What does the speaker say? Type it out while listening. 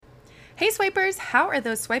Hey swipers, how are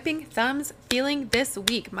those swiping thumbs feeling this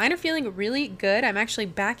week? Mine are feeling really good. I'm actually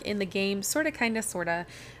back in the game, sorta.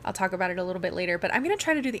 I'll talk about it a little bit later, but I'm going to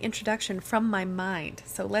try to do the introduction from my mind.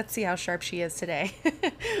 So let's see how sharp she is today.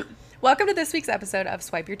 Welcome to this week's episode of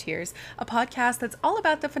Swipe Your Tears, a podcast that's all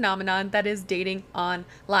about the phenomenon that is dating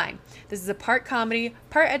online. This is a part comedy,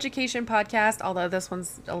 part education podcast, although this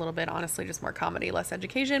one's a little bit, honestly, just more comedy, less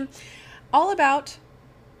education. All about,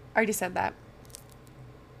 I already said that.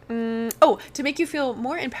 To make you feel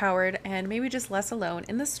more empowered and maybe just less alone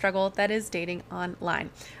in the struggle that is dating online.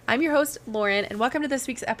 I'm your host, Lauren, and welcome to this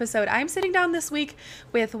week's episode. I'm sitting down this week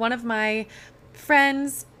with one of my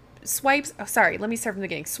friends, Swipes. Oh, sorry, let me start from the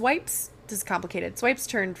beginning. Swipes, this is complicated. Swipes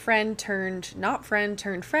turned friend, turned not friend,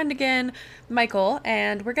 turned friend again, Michael,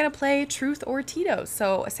 and we're going to play Truth or Tito.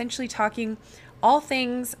 So essentially talking all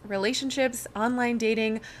things relationships, online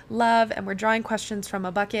dating, love, and we're drawing questions from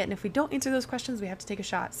a bucket. And if we don't answer those questions, we have to take a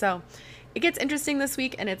shot. So it gets interesting this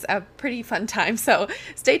week and it's a pretty fun time. So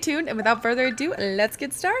stay tuned. And without further ado, let's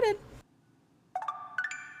get started.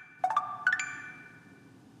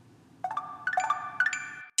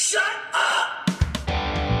 Shut up!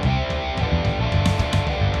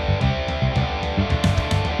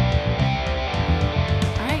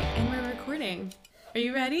 All right. And we're recording. Are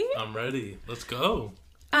you ready? I'm ready. Let's go.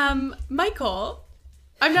 Michael,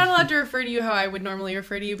 I'm not allowed to refer to you how I would normally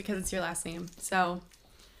refer to you because it's your last name. So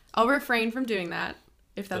I'll refrain from doing that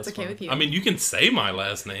if that's okay fine with you. I mean, you can say my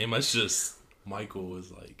last name. It's just Michael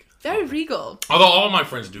is like very regal. Although all my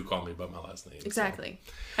friends do call me by my last name. Exactly.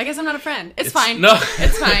 So. I guess I'm not a friend. It's fine. No.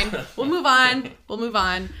 It's fine. We'll move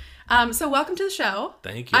on. So welcome to the show.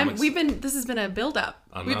 Thank you. This has been a build up.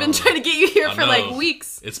 We've been trying to get you here for like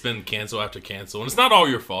weeks. It's been cancel after cancel, and it's not all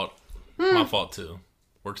your fault. My fault too.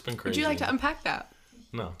 Work's been crazy. Would you like to unpack that?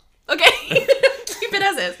 No. Okay. Keep it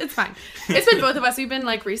as is. It's fine. It's been both of us. We've been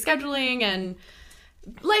like rescheduling and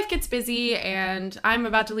life gets busy and I'm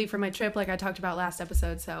about to leave for my trip like I talked about last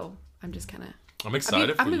episode, so I'm just kind of... I'm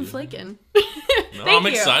excited for you. I've been flaking. No, I'm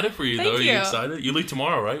excited for you though. Are you excited? You leave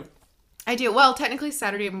tomorrow, right? I do. Well, technically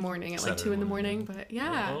Saturday morning at like 2 a.m, but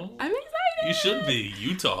yeah, Well, I'm excited. You should be.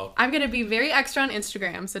 Utah. I'm going to be very extra on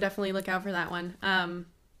Instagram, so definitely look out for that one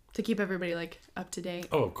to keep everybody like up to date.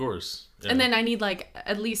 Oh, of course. Yeah. And then I need like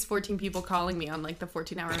at least 14 people calling me on like the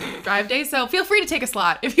 14-hour drive day, so feel free to take a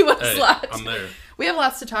slot if you want a slot. I'm there. We have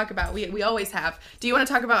lots to talk about. We always have. Do you want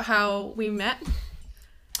to talk about how we met?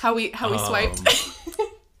 How we swiped?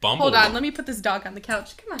 Bumble. Hold on, let me put this dog on the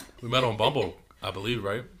couch. Come on. We met on Bumble, I believe,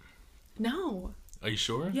 right? No. Are you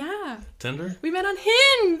sure? Yeah. Tinder? We met on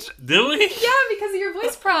Hinge. Did we? Yeah, because of your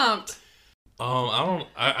voice prompt.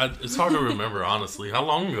 It's hard to remember, honestly. How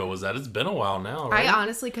long ago was that? It's been a while now, right? I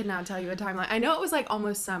honestly could not tell you a timeline. I know it was like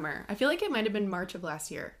almost summer. I feel like it might have been March of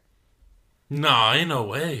last year. Nah, ain't no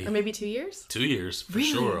way. Or maybe 2 years? 2 years, for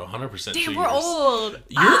really? Sure. 100% Damn, 2 years. we're old.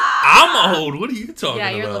 I'm old. What are you talking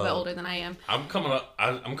about? Yeah, you're a little bit older than I am. I'm coming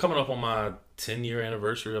up on my 10-year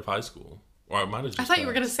anniversary of high school. Or I might have just I thought you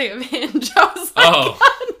were going to say of Hinge. I was like,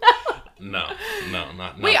 No,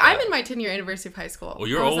 not Wait, that. I'm in my 10-year anniversary of high school. Well,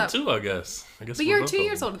 you're old too, I guess. But you're 2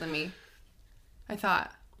 years older than me. I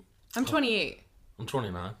thought. I'm 28. I'm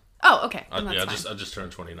 29. Oh, okay. I just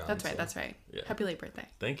turned 29. That's right. Yeah. Happy late birthday.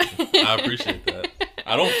 Thank you. I appreciate that.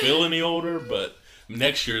 I don't feel any older, but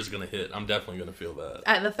next year is going to hit. I'm definitely going to feel that.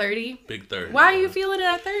 At the 30? Big 30. Why are you feeling it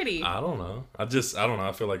at 30? I don't know. I don't know.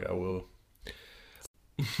 I feel like I will.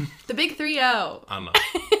 The big 3-0. I know.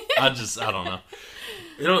 I don't know.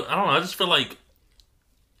 I don't know. I just feel like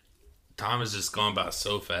time has just gone by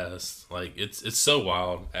so fast. Like it's so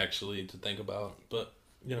wild actually to think about. But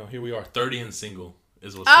here we are, 30 and single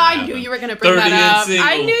is what's gonna happen. I knew you were gonna bring that up. Single.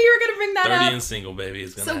 I knew you were gonna bring that 30 up. 30 and single, baby,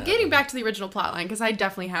 is gonna happen. So getting back to the original plot line, because I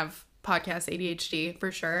definitely have podcast ADHD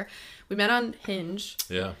for sure. We met on Hinge.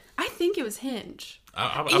 Yeah. I think it was Hinge.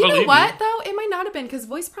 I you know what though? It might not have been because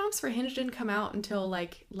voice prompts for Hinge didn't come out until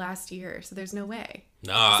like last year, so there's no way.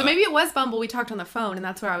 Nah. So maybe it was Bumble. We talked on the phone, and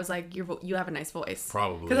that's where I was like, "You have a nice voice."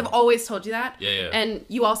 Probably. Because I've always told you that. Yeah. And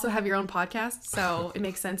you also have your own podcast, so it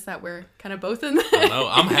makes sense that we're kind of both in the No,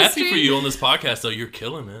 I'm happy for you on this podcast, though. You're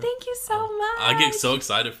killing it. Thank you so much. I get so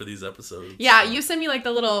excited for these episodes. Yeah, you send me like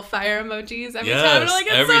the little fire emojis every yes, time. I'm like,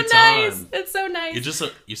 it's so nice. It's so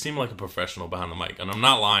nice. You seem like a professional behind the mic, and I'm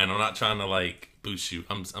not lying. I'm not trying to like boost you.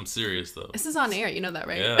 I'm serious though. This is on air. You know that,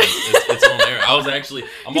 right? Yeah, it's on air. I was actually.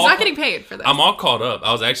 He's not getting paid for this. I'm all caught up.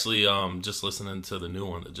 I was actually just listening to the new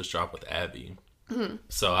one that just dropped with Abby.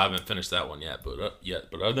 So I haven't finished that one yet. But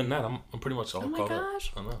other than that, I'm pretty much all caught up. Oh my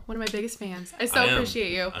gosh. I know. One of my biggest fans. I so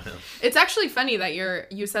appreciate you. I am. It's actually funny that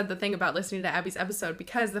you said the thing about listening to Abby's episode,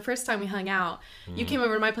 because the first time we hung out, you came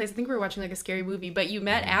over to my place. I think we were watching like a scary movie, but you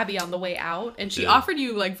met Abby on the way out, and she offered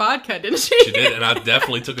you like vodka, didn't she? She did, and I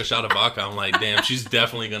definitely took a shot of vodka. I'm like, damn, she's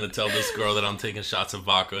definitely going to tell this girl that I'm taking shots of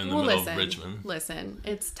vodka in the middle of Richmond. Listen,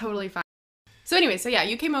 it's totally fine. So anyway,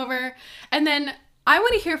 you came over, and then I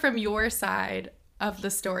want to hear from your side of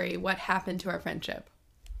the story. What happened to our friendship?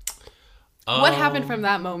 What happened from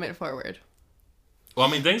that moment forward? Well,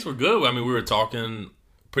 I mean, things were good. I mean, we were talking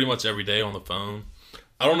pretty much every day on the phone.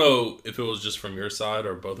 I don't know if it was just from your side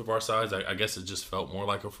or both of our sides. I guess it just felt more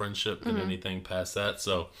like a friendship than anything past that.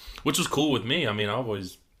 So, which was cool with me. I mean, I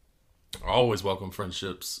always welcome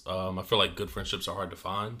friendships. I feel like good friendships are hard to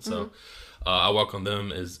find. So, I welcome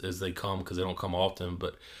them as they come, because they don't come often.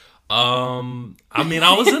 But I mean,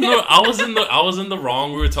 I was in the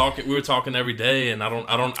wrong. We were talking every day, and I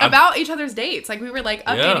don't about each other's dates. Like, we were like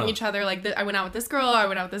updating each other. Like, I went out with this girl, I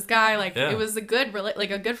went out with this guy. Like, it was a good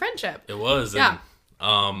friendship. It was. Yeah.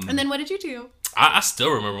 And then what did you do? I still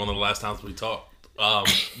remember one of the last times we talked.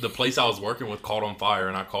 The place I was working with caught on fire,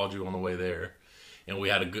 and I called you on the way there, and we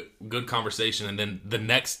had a good conversation. And then the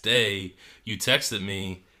next day, you texted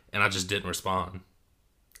me, and I just didn't respond.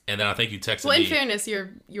 And then I think you texted me. Well, in fairness,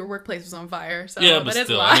 your workplace was on fire. So, yeah, but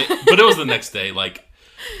still, I mean, but it was the next day. Like,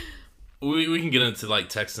 we can get into like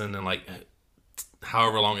texting and like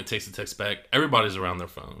however long it takes to text back. Everybody's around their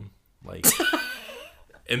phone. Like,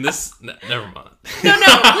 and this, never mind. No,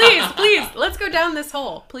 please, let's go down this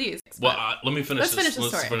hole, please. Well, let me finish. Let's finish the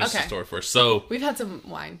story first. So we've had some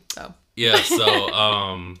wine, so yeah.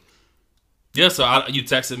 So so you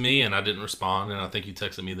texted me and I didn't respond, and I think you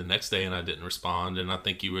texted me the next day and I didn't respond, and I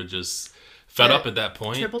think you were just fed up at that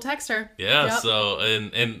point. Triple texter. Yeah. Yep. So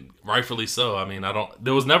and rightfully so. I mean,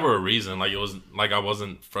 there was never a reason. Like, it was like I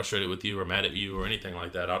wasn't frustrated with you or mad at you or anything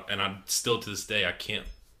like that. And I still to this day I can't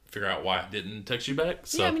figure out why I didn't text you back.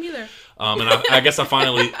 So, yeah, me neither. And I guess I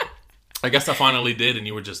finally did, and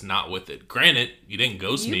you were just not with it. Granted, you didn't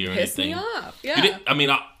ghost me or anything. You pissed me off. Yeah. You didn't, I mean,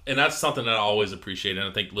 and that's something that I always appreciate. And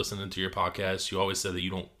I think listening to your podcast, you always said that you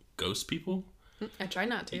don't ghost people. I try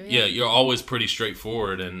not to. Yeah, you're always pretty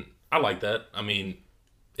straightforward, and I like that. I mean,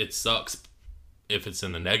 it sucks if it's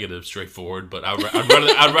in the negative, straightforward, but I'd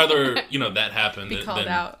rather that happen be called than,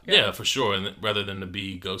 out. Yeah, for sure, and rather than to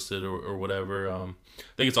be ghosted or whatever. I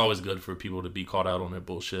think it's always good for people to be called out on their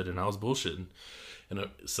bullshit, and I was bullshitting, and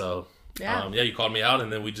so you called me out,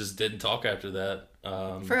 and then we just didn't talk after that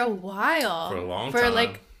for a while, for a long time, for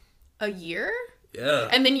like a year. Yeah.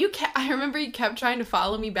 And then I remember you kept trying to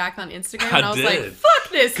follow me back on Instagram, and I was like, fuck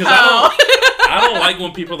this hoe. I don't like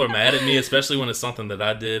when people are mad at me, especially when it's something that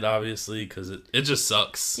I did, obviously, because it just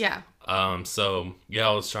sucks. Yeah. So yeah,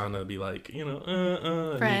 I was trying to be like,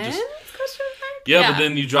 friends? Yeah, but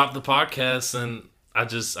then you dropped the podcast, and I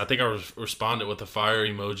think I responded with a fire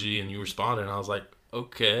emoji, and you responded, and I was like,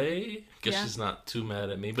 okay, guess she's not too mad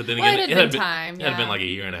at me. But then again, it had been like a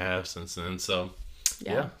year and a half since then, so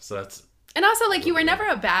yeah, so that's. And also, like, you were never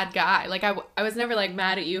a bad guy. Like, I was never, like,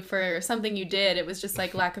 mad at you for something you did. It was just,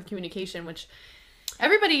 like, lack of communication, which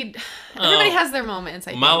everybody has their moments,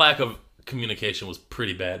 I think. My lack of communication was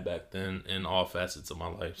pretty bad back then in all facets of my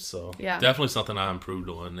life. So, definitely something I improved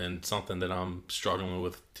on, and something that I'm struggling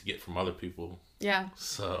with to get from other people. Yeah.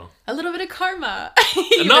 So. A little bit of karma.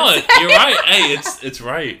 No, you're right. Hey, it's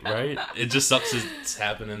right? It just sucks it's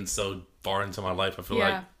happening so far into my life. I feel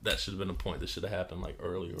like that should have been a point that should have happened, like,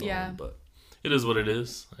 earlier on. But it is what it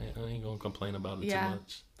is. I ain't gonna complain about it too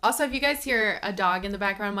much. Also, if you guys hear a dog in the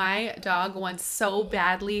background, my dog wants so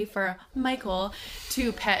badly for Michael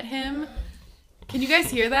to pet him. Can you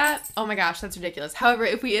guys hear that? Oh my gosh, that's ridiculous. However,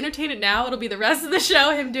 if we entertain it now, it'll be the rest of the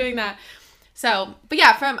show, him doing that. So, but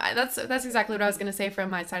yeah, that's exactly what I was going to say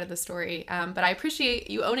from my side of the story. But I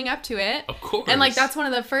appreciate you owning up to it. Of course. And, like, that's one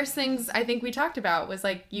of the first things I think we talked about was,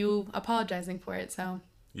 like, you apologizing for it, so.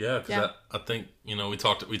 Yeah, because I think, we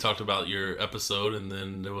talked about your episode, and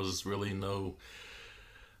then there was really no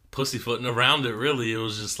pussyfooting around it, really. It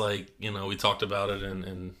was just like, we talked about it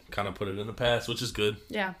and kind of put it in the past, which is good.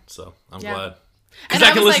 Yeah. So, I'm glad. Because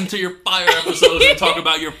I can listen to your fire episodes and talk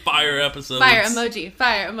about your fire episodes. Fire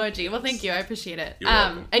emoji. Well, thank you. I appreciate it. You're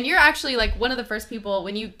welcome. And you're actually, like, one of the first people,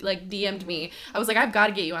 when you, like, DM'd me, I was like, I've got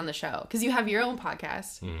to get you on the show. Because you have your own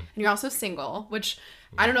podcast. And you're also single, which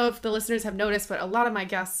I don't know if the listeners have noticed, but a lot of my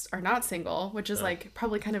guests are not single, which is, like,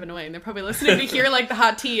 probably kind of annoying. They're probably listening to hear, like, the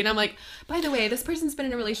hot tea. And I'm like, by the way, this person's been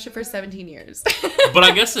in a relationship for 17 years. But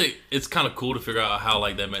I guess it's kind of cool to figure out how,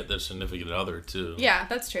 like, they met their significant other, too. Yeah,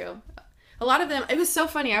 that's true. a lot of them, it was so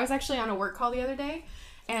funny. I was actually on a work call the other day,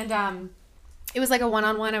 and it was like a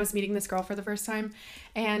one-on-one. I was meeting this girl for the first time,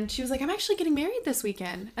 and she was like, I'm actually getting married this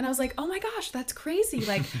weekend. And I was like, oh my gosh, that's crazy.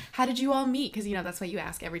 Like, how did you all meet? Because, that's what you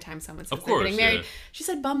ask every time someone says they're getting married. Yeah. She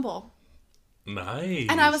said Bumble. Nice.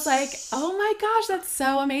 And I was like, oh my gosh, that's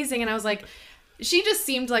so amazing. And I was like, she just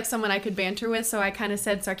seemed like someone I could banter with, so I kind of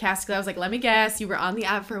said sarcastically, I was like, let me guess, you were on the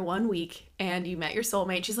app for 1 week, and you met your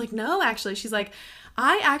soulmate. She's like, no, actually. She's like,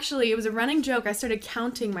 it was a running joke. I started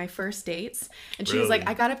counting my first dates, and she was like,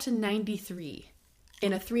 I got up to 93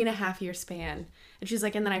 in a 3.5 year span. And she's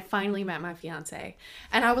like, and then I finally met my fiance.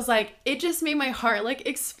 And I was like, it just made my heart like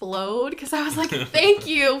explode, because I was like, thank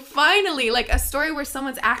you, finally, like a story where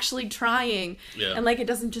someone's actually trying, and like it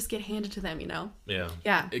doesn't just get handed to them,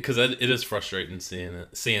 Yeah. Because it is frustrating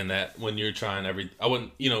seeing that when you're trying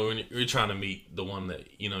when you're trying to meet the one that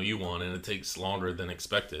you want, and it takes longer than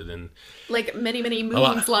expected, and like many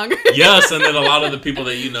moons longer. Yes, and then a lot of the people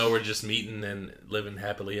that are just meeting and living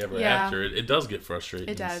happily ever after. It does get frustrating.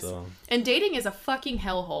 It does. So. And dating is a fucking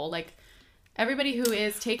hellhole. Like, everybody who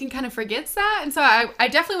is taken kind of forgets that. And so I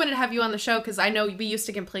definitely wanted to have you on the show, because I know we used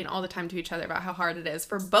to complain all the time to each other about how hard it is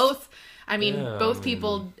for both. Both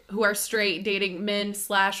people who are straight dating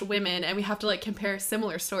men/women, and we have to like compare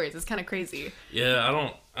similar stories. It's kind of crazy. Yeah, I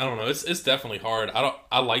don't know. It's definitely hard.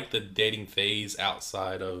 I like the dating phase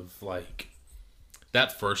outside of like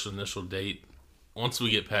that first initial date. Once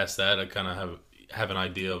we get past that, I kind of have an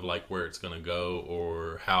idea of like where it's gonna go,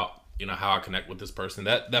 or how I connect with this person.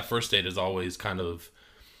 That first date is always kind of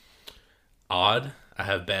odd. I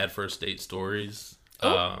have bad first date stories.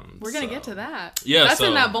 We're gonna get to that. Yeah, that's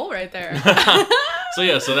in that bowl right there.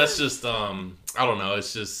 So that's just I don't know.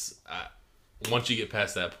 It's just once you get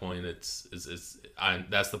past that point, that's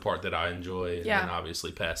the part that I enjoy, and then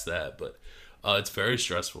obviously past that, but it's very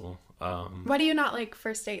stressful. Why do you not like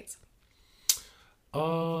first dates?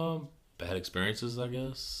 Bad experiences, I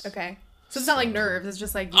guess. Okay. So it's not like nerves. It's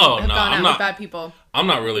just like you have gone out with bad people. I'm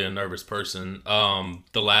not really a nervous person.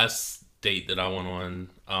 The last date that I went on,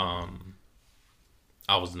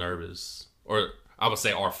 I was nervous. Or I would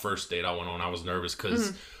say our first date I went on, I was nervous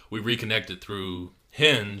because we reconnected through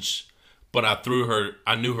Hinge, but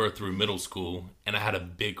I knew her through middle school, and I had a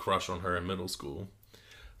big crush on her in middle school.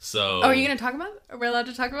 So. Oh, are you going to talk about? Are we allowed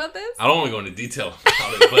to talk about this? I don't want to go into detail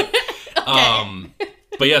about it, but okay.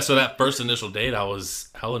 But yeah, so that first initial date, I was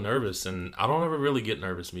hella nervous, and I don't ever really get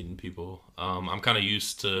nervous meeting people. I'm kind of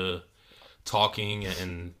used to talking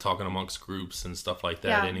amongst groups and stuff like that.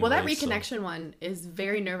 Yeah, anyway, well, that reconnection one is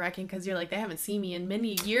very nerve-wracking, because you're like, they haven't seen me in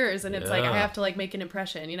many years, and it's like I have to like make an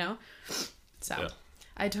impression, So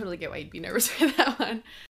I totally get why you'd be nervous for that one.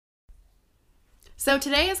 So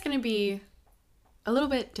today is going to be a little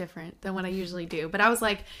bit different than what I usually do, but I was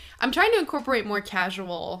like, I'm trying to incorporate more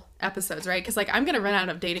casual episodes, right? Because like I'm gonna run out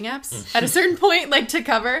of dating apps at a certain point, like to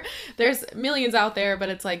cover. There's millions out there, but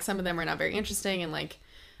it's like some of them are not very interesting, and like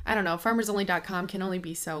I don't know, farmersonly.com can only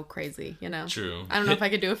be so crazy, True. I don't know if I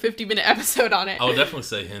could do a 50-minute episode on it. I would definitely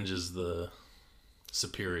say Hinge is the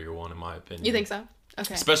superior one in my opinion. You think so?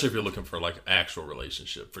 Okay. Especially if you're looking for like actual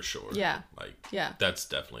relationship, for sure. Yeah. That's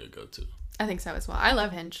definitely a go-to. I think so as well. I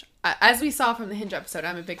love Hinge. As we saw from the Hinge episode,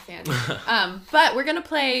 I'm a big fan. But we're going to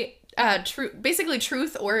play basically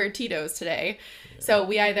Truth or Tito's today. Yeah. So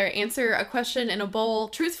we either answer a question in a bowl.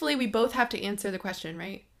 Truthfully, we both have to answer the question,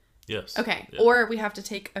 right? Yes. Okay. Yeah. Or we have to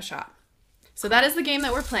take a shot. So that is the game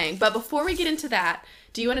that we're playing. But before we get into that,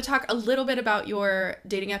 do you want to talk a little bit about your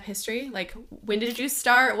dating app history? Like, when did you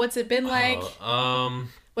start? What's it been like?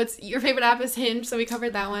 What's your favorite app? Is Hinge, so we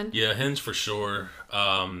covered that one. Yeah, Hinge for sure.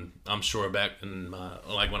 I'm sure back in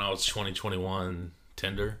when I was 21,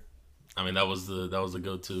 Tinder. I mean, that was the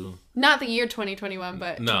go-to. Not the year 2021,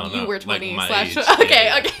 but you were 20 like slash. age.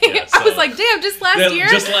 Okay. Yeah, so, I was like, damn, just last year.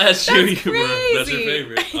 Just last year, that's crazy. That's your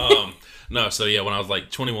favorite. No, so yeah, when I was like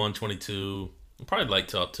 21, 22, probably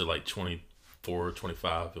like up to like 24,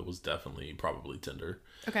 25, it was definitely probably Tinder.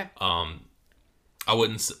 Okay.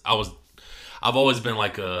 I've always been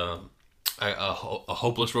like a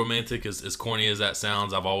hopeless romantic, as corny as that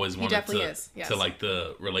sounds. I've always wanted to like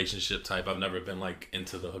the relationship type. I've never been like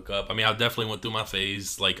into the hookup. I mean, I definitely went through my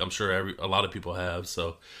phase, like I'm sure a lot of people have.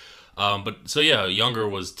 So, younger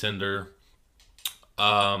was Tinder.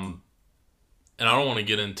 And I don't want to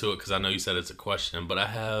get into it because I know you said it's a question, but I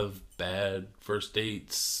have bad first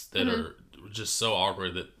dates that are just so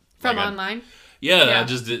awkward that from online. I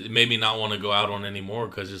just made me not want to go out on anymore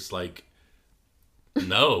because it's like.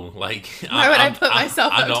 No, like why would I put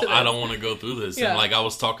myself up to this? I don't want to go through this. Yeah. And like I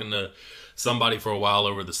was talking to somebody for a while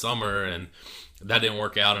over the summer, and that didn't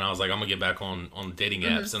work out, and I was like, I'm gonna get back on dating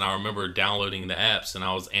apps. And I remember downloading the apps, and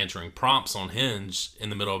I was answering prompts on Hinge in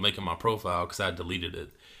the middle of making my profile because I had deleted it,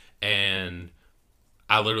 and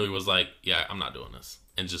I literally was like, yeah, I'm not doing this,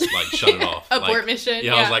 and just like shut it off. Abort mission.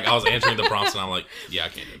 Yeah, I was answering the prompts, and I'm like, yeah, I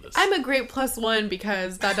can't do this. I'm a great +1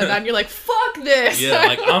 because and you're like, fuck this. Yeah,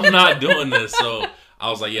 like I'm not doing this. So I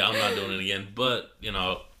was like, yeah, I'm not doing it again. But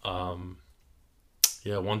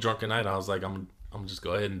one drunken night, I was like, I'm just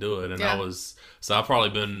go ahead and do it. And I've probably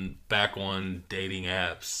been back on dating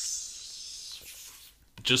apps,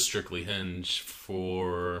 just strictly Hinge,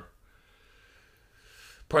 for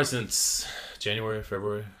probably since January,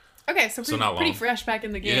 February. Okay, so pretty fresh back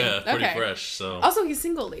in the game. Yeah, pretty fresh. So also, he's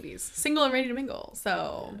single, ladies, single and ready to mingle.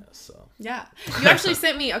 So yeah. You actually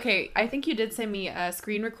sent me. Okay, I think you did send me a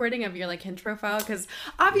screen recording of your like Hinge profile because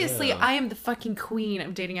obviously I am the fucking queen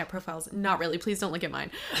of dating app profiles. Not really. Please don't look at mine.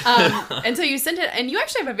 And so you sent it, and you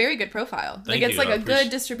actually have a very good profile. Thank it's you. Like a good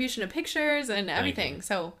distribution of pictures and everything.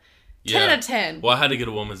 So 10 out of 10. Well, I had to get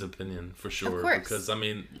a woman's opinion for sure. Of course. Because I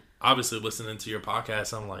mean, obviously listening to your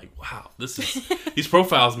podcast, I'm like, wow, these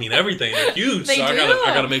profiles mean everything. They're huge. They so do.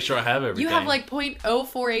 I gotta make sure I have everything. You have like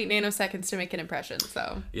 0.048 nanoseconds to make an impression.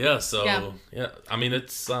 So yeah. I mean,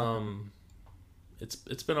 it's been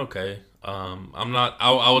okay. I'm not.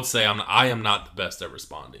 I would say I am not the best at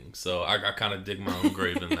responding. So I kind of dig my own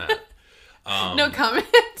grave in that. No comment.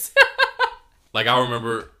 Like I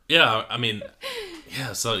remember. Yeah. I mean.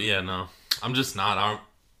 Yeah. So yeah. No. I'm just not. I'm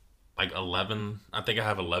like 11. I think I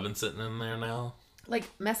have 11 sitting in there now. Like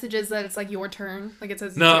messages that it's like your turn. Like it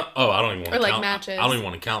says. No. Oh, I don't even want to count. Or like matches. I don't even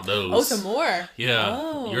want to count those. Oh, some more. Yeah.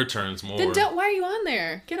 Oh. Your turn's more. Then why are you on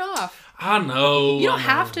there? Get off. I know. You don't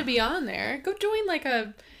have to be on there. Go join like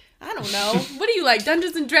I don't know. What do you like?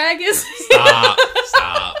 Dungeons and Dragons? Stop.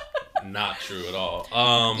 Not true at all.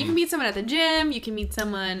 You can meet someone at the gym. You can meet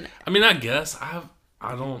someone. I mean, I guess I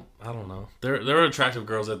don't know. There are attractive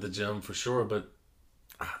girls at the gym for sure, but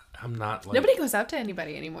I'm not like... Nobody goes up to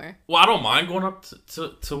anybody anymore. Well, I don't mind going up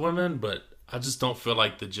to women, but I just don't feel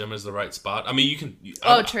like the gym is the right spot. I mean, you can...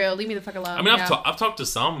 True. Leave me the fuck alone. I mean, I've talked to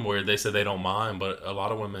some where they said they don't mind, but a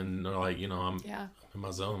lot of women are like, I'm in my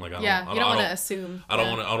zone. Like, I don't want to assume. I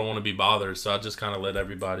don't want to be bothered, so I just kind of let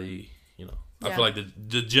everybody, I feel like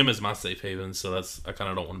the gym is my safe haven, so I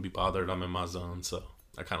kind of don't want to be bothered. I'm in my zone, so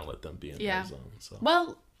I kind of let them be in their zone. So.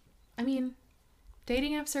 Well, I mean,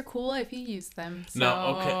 dating apps are cool if you use them. So.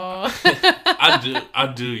 No, okay.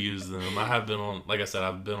 I do use them. I have been on, like I said,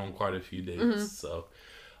 I've been on quite a few dates. Mm-hmm. So,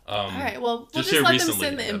 all right. Well, we'll just let them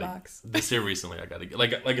sit in the inbox. This here recently, I got to get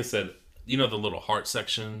like I said, the little heart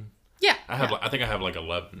section. Yeah. I think I have like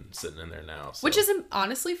 11 sitting in there now. So. Which is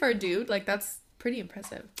honestly for a dude, like that's pretty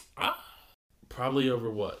impressive. Probably over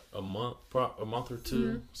a month or two.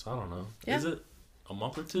 Mm-hmm. So I don't know. Yeah. Is it a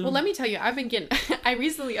month or two? Well, let me tell you, I've been getting. I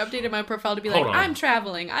recently updated my profile to be like, I'm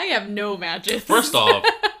traveling. I have no matches. First off,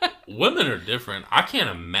 women are different. I can't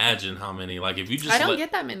imagine how many. Like if you just. I don't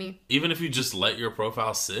get that many. Even if you just let your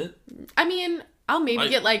profile sit. I mean, I'll maybe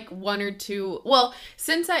get like one or two. Well,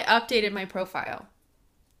 since I updated my profile.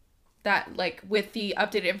 That like with the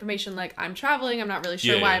updated information, like I'm traveling, I'm not really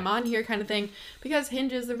sure why I'm on here, kind of thing. Because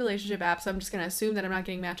Hinge is the relationship app, so I'm just gonna assume that I'm not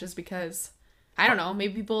getting matches because I don't know.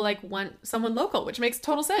 Maybe people like want someone local, which makes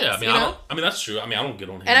total sense. Yeah, I mean that's true. I mean I don't get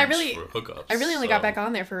on Hinge for hookups. I really only got back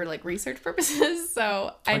on there for like research purposes,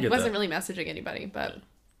 so I wasn't really messaging anybody. But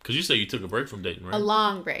because you say you took a break from dating, right? A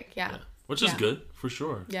long break, yeah. Which is good for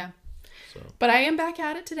sure. Yeah. So. But I am back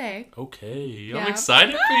at it today. Okay. I'm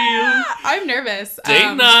excited for you. I'm nervous.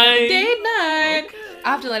 Date night. Okay.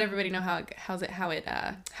 I'll have to let everybody know how it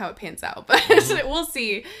pans out. But we'll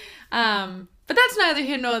see. But that's neither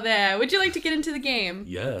here nor there. Would you like to get into the game?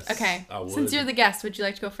 Yes. Okay. I would. Since you're the guest, would you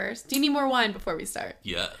like to go first? Do you need more wine before we start?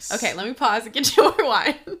 Yes. Okay, let me pause and get you more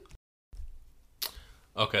wine.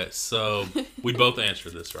 Okay, so we both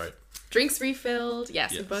answered this, right? Drinks refilled.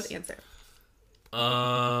 Yes, we both answer.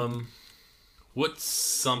 What's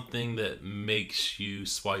something that makes you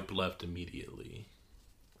swipe left immediately?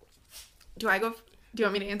 Do you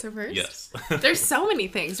want me to answer first? Yes. There's so many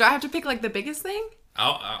things. Do I have to pick like the biggest thing?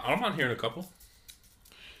 I don't mind hearing a couple.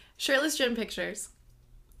 Shirtless gym pictures.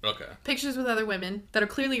 Okay. Pictures with other women that are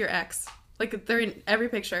clearly your ex. Like they're in every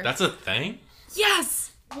picture. That's a thing?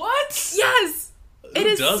 Yes. What? Yes. It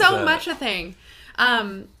is so that? much a thing.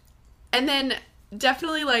 And then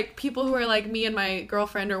definitely like people who are like me and my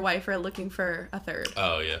girlfriend or wife are looking for a third.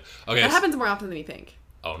 Oh yeah. Okay. That happens more often than you think.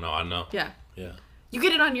 Oh no, I know. Yeah. Yeah. You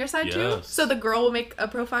get it on your side too? So the girl will make a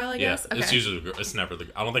profile, I guess? Yeah, it's usually the girl. It's never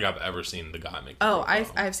I don't think I've ever seen the guy make the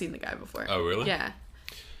profile. I've seen the guy before. Oh, really? Yeah.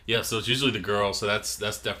 Yeah, so it's usually the girl, so that's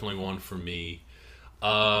definitely one for me.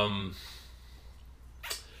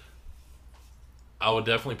 I would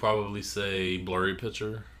definitely probably say blurry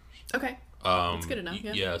picture. Okay. That's good enough.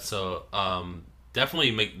 Yeah. Yeah. So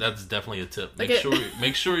definitely that's definitely a tip. Like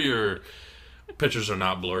Make sure your pictures are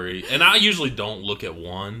not blurry. And I usually don't look at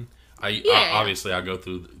one. I obviously I go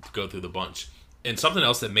through the bunch. And something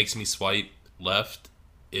else that makes me swipe left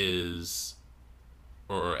is,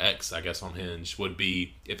 or X, I guess, on Hinge, would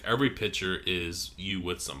be if every picture is you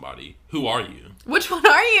with somebody. Who are you? Which one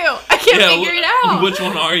are you? I can't figure it out. Which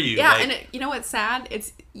one are you? Yeah, and you know what's sad?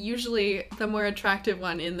 It's usually the more attractive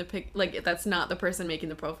one in the pic. Like, that's not the person making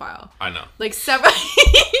the profile. I know. Like, several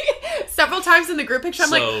times in the group picture, I'm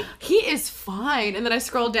like, he is fine. And then I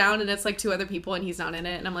scroll down and it's like 2 other people and he's not in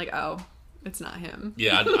it. And I'm like, oh, it's not him.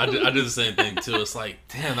 Yeah, I do the same thing too. It's like,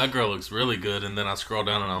 damn, that girl looks really good. And then I scroll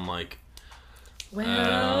down and I'm like,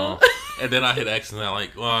 well. And then I hit X and I'm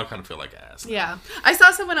like, well, I kind of feel like ass. Yeah. I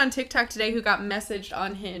saw someone on TikTok today who got messaged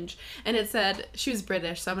on Hinge and it said, she was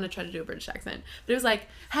British, so I'm going to try to do a British accent. But it was like,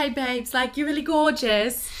 hey babes, like, you're really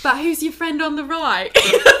gorgeous, but who's your friend on the right?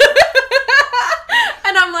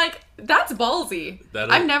 And I'm like, that's ballsy.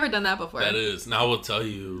 I've never done that before. That is. Now I will tell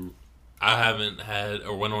you, I haven't had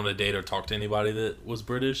or went on a date or talked to anybody that was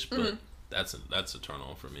British, but that's a turn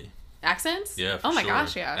on for me. Accents? Yeah, for Oh my sure.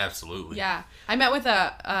 gosh, yeah. Absolutely. Yeah. I met with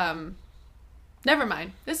never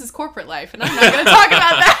mind. This is corporate life, and I'm not going to talk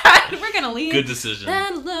about that. We're going to leave. Good decision.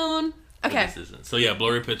 That alone. Okay. Good decision. So yeah,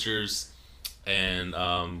 blurry pictures and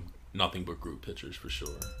nothing but group pictures for sure.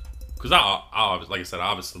 Because I like I said, I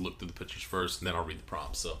obviously look through the pictures first, and then I'll read the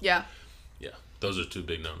prompts. So yeah, those are 2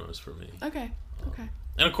 big no-nos for me. Okay.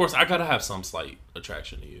 And of course, I gotta have some slight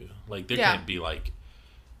attraction to you. Like there can't be like,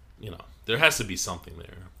 there has to be something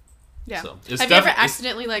there. Yeah. So, have you ever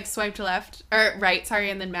accidentally like swiped left or right,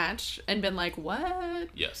 and then matched and been like, what?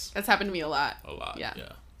 Yes. That's happened to me a lot. Yeah.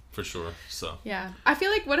 For sure. So. Yeah. I feel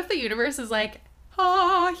like, what if the universe is like,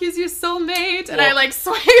 oh, he's your soulmate, and I like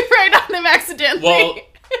swipe right on them accidentally. Well,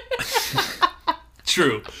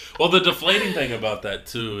 true. Well, the deflating thing about that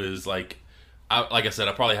too is like I said,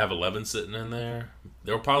 I probably have 11 sitting in there.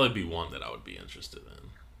 There will probably be one that I would be interested in.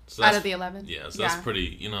 So out of the 11? Yeah, so that's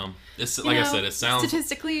pretty, it's like I said, it sounds...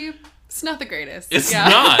 Statistically, it's not the greatest. It's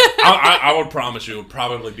not. I would promise you it would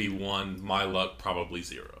probably be 1, my luck, probably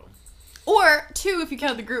 0. Or 2 if you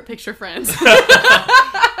count the group picture friends.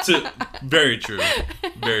 Very true.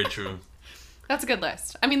 Very true. That's a good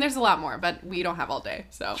list. I mean, there's a lot more, but we don't have all day,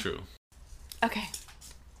 so... True. Okay.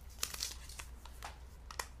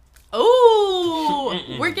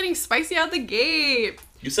 Oh, we're getting spicy out the gate.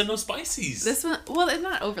 You said no spices. This one, well, it's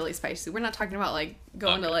not overly spicy. We're not talking about like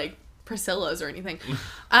going to like Priscilla's or anything.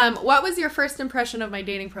 What was your first impression of my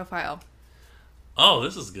dating profile? Oh,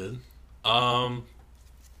 this is good.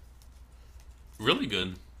 Really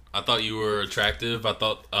good. I thought you were attractive. I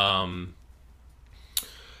thought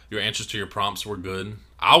your answers to your prompts were good.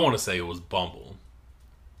 I want to say it was Bumble.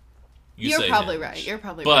 You're probably right. You're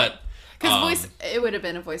probably right. Because it would have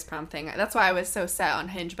been a voice prompt thing. That's why I was so set on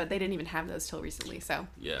Hinge, but they didn't even have those till recently. So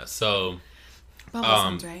yeah, so Bumble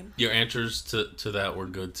sounds right. Your answers to that were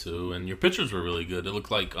good too, and your pictures were really good. It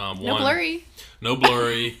looked like no blurry.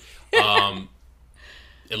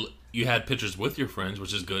 You had pictures with your friends,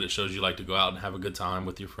 which is good. It shows you like to go out and have a good time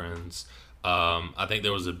with your friends. I think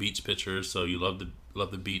there was a beach picture, so you love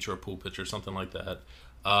the beach or a pool picture, something like that.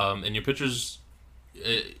 And your pictures.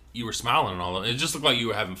 You were smiling and all of it. It just looked like you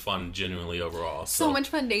were having fun genuinely overall. So much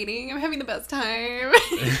fun dating. I'm having the best time.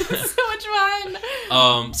 So much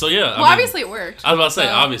fun. So yeah. Well, obviously it worked. I was about to say,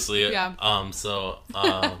 obviously. Yeah.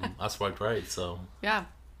 I swiped right, so. Yeah.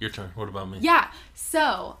 Your turn. What about me? Yeah.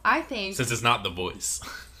 So, I think. Since it's not The Voice.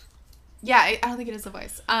 Yeah, I don't think it is The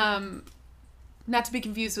Voice. Not to be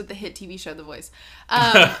confused with the hit TV show The Voice.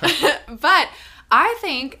 But I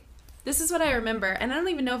think. This is what I remember, and I don't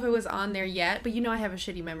even know if it was on there yet, but I have a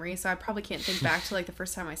shitty memory, so I probably can't think back to, like, the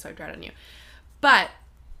first time I swiped right on you. But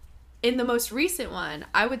in the most recent one,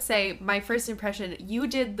 I would say my first impression, you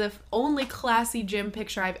did the only classy gym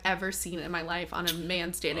picture I've ever seen in my life on a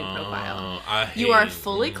man's dating profile. You are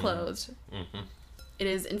fully clothed. Mm-hmm. It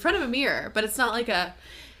is in front of a mirror, but it's not like a...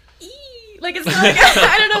 Like, it's not like a,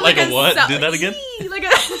 I don't know, like a what? Do that again? Like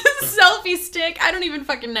a selfie stick. I don't even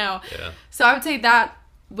fucking know. Yeah. So I would say that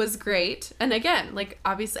was great. And again, like,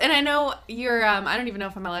 obviously, and I know you're I don't even know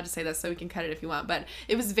if I'm allowed to say this, so we can cut it if you want, but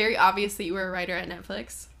it was very obvious that you were a writer at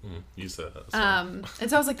Netflix. You said that. And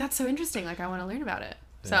so I was like, that's so interesting, like, I want to learn about it.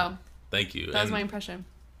 Yeah. So thank you. That was my impression.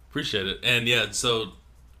 Appreciate it. And yeah, so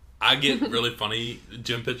I get really funny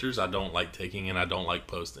gym pictures I don't like taking and I don't like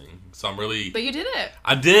posting. So I'm really... But you did it.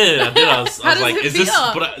 I did. I was like, is this...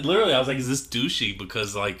 But I was like, is this douchey?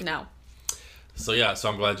 Because, like... No. So yeah, so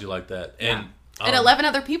I'm glad you like that. And... Yeah. And 11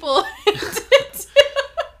 other people did too.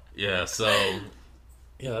 Yeah, so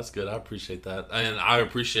yeah, that's good. I appreciate that, and I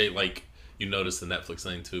appreciate like you notice the Netflix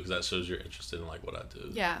thing too, because that shows you're interested in like what I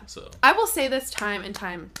do. Yeah. So I will say this time and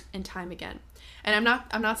time and time again, and I'm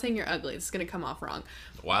not saying you're ugly. This is gonna come off wrong.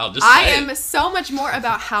 Wow, just I say am it. so much more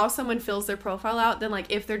about how someone fills their profile out than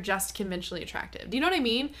like if they're just conventionally attractive. Do you know what I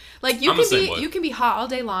mean? Like you can be hot all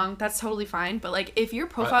day long. That's totally fine. But like if your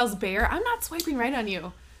profile's bare, I'm not swiping right on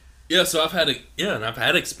you. Yeah, so I've had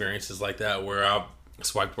experiences like that where I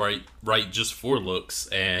swiped right just for looks,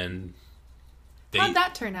 and how'd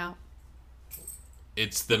that turn out?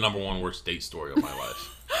 It's the number one worst date story of my life.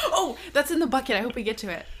 Oh, that's in the bucket. I hope we get to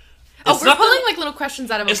it. We're pulling like little questions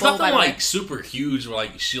out of a bowl. It's nothing like super huge where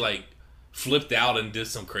like she like flipped out and did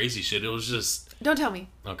some crazy shit. It was just. Don't tell me.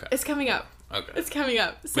 Okay. It's coming up. Okay. It's coming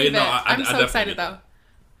up. Save it. I'm so excited though.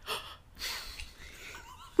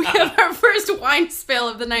 We have our first wine spill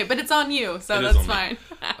of the night, but it's on you, so that's fine.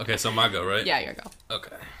 Okay, so my go, right? Yeah, your go.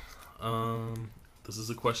 Okay. This is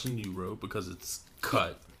a question you wrote because it's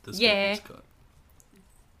cut. This yeah. is cut.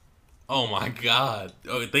 Oh my god.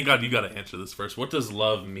 Oh, thank God you got to answer this first. What does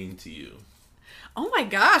love mean to you? Oh my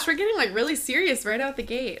gosh, we're getting like really serious right out the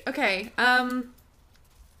gate. Okay.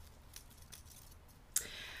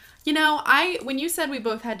 You know, when you said we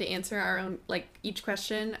both had to answer our own, like, each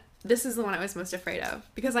question, this is the one I was most afraid of.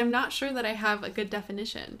 Because I'm not sure that I have a good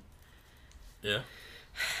definition. Yeah.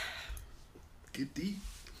 Get deep.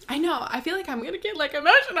 I know. I feel like I'm going to get, like,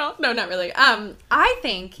 emotional. No, not really. I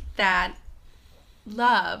think that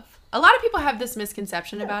love... A lot of people have this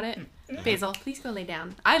misconception about it. Basil, please go lay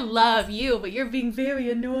down. I love you, but you're being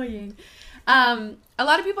very annoying. A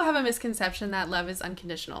lot of people have a misconception that love is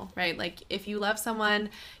unconditional, right? Like, if you love someone,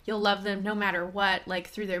 you'll love them no matter what, like,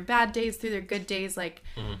 through their bad days, through their good days, like,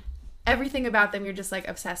 everything about them you're just, like,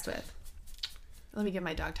 obsessed with. Let me give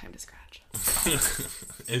my dog time to scratch.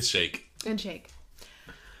 And shake. And shake.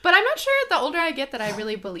 But I'm not sure the older I get that I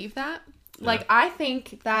really believe that. Yeah. Like, I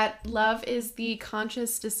think that love is the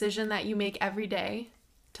conscious decision that you make every day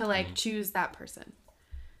to, like, choose that person.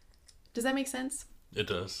 Does that make sense? It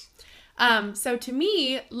does. So to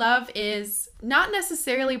me, love is not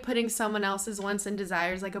necessarily putting someone else's wants and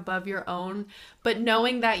desires like above your own, but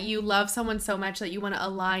knowing that you love someone so much that you want to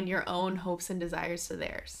align your own hopes and desires to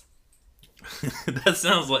theirs. That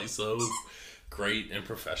sounds like so great and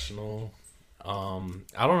professional.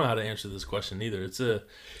 I don't know how to answer this question either. It's a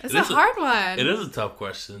hard one. It is a tough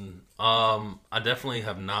question. I definitely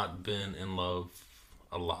have not been in love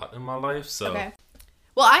a lot in my life, so. Okay.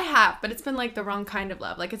 Well, I have, but it's been, like, the wrong kind of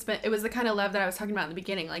love. Like, it was the kind of love that I was talking about in the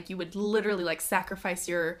beginning. Like, you would literally, like, sacrifice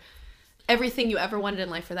everything you ever wanted in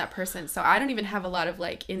life for that person. So I don't even have a lot of,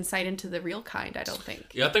 like, insight into the real kind, I don't think.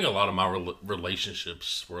 Yeah, I think a lot of my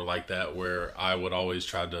relationships were like that, where I would always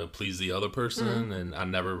try to please the other person, and I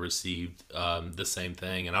never received the same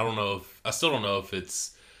thing. And I still don't know if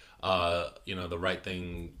it's, the right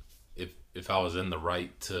thing, if I was in the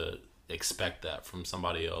right to expect that from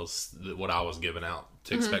somebody else, what I was giving out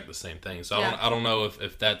to expect the same thing. So I don't know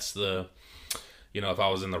if that's the, if I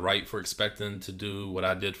was in the right for expecting to do what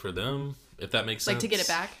I did for them, if that makes sense. Like to get it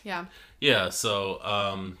back. Yeah. Yeah. So,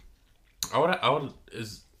 I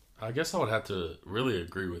guess I would have to really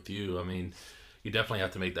agree with you. I mean, you definitely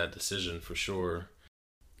have to make that decision for sure.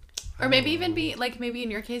 Or maybe even be like, maybe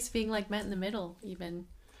in your case, being like met in the middle even.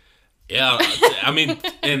 Yeah, I mean,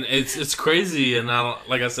 and it's crazy, and I don't,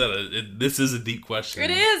 like I said, this is a deep question.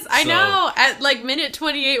 It is, I know. At like minute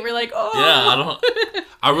 28, we're like, oh. Yeah,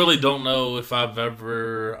 I really don't know if I've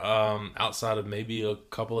ever, outside of maybe a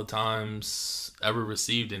couple of times, ever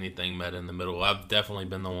received anything met in the middle. I've definitely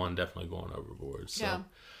been the one going overboard. So, yeah.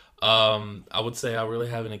 I would say I really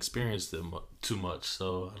haven't experienced it too much,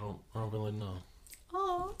 so I don't really know.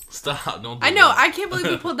 Oh. Stop! Don't. I know. That. I can't believe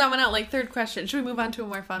we pulled that one out. Like third question. Should we move on to a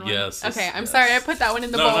more fun one? Yes. Okay. I'm sorry. I put that one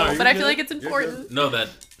in the bowl, but I feel like it's important. No, that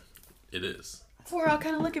it is. That's what we're all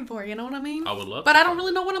kind of looking for. You know what I mean? I would love. But I don't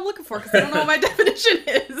really know what I'm looking for because I don't know what my definition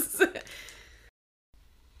is.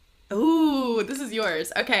 Ooh, this is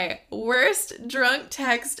yours. Okay. Worst drunk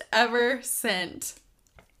text ever sent.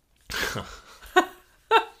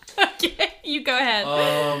 Okay, you go ahead.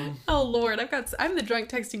 Oh Lord, I'm the drunk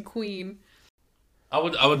texting queen. I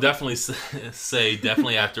would definitely say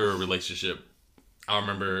definitely after a relationship. I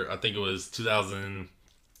remember, I think it was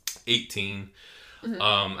 2018.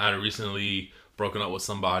 I had recently broken up with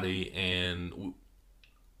somebody, and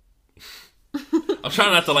I'm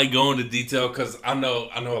trying not to like go into detail because I know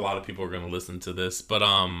a lot of people are going to listen to this. But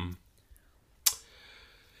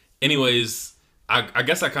anyways, I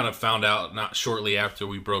guess I kind of found out not shortly after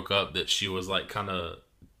we broke up that she was like kind of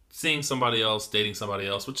seeing somebody else, dating somebody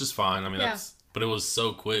else, which is fine. I mean, but it was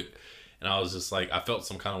so quick. And I was just like, I felt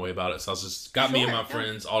some kind of way about it. So I was just, got me and my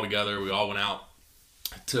friends all together. We all went out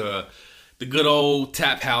to the good old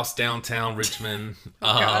tap house downtown Richmond.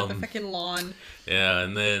 Oh God, the fucking lawn. Yeah,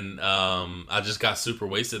 and then I just got super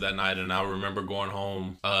wasted that night, and I remember going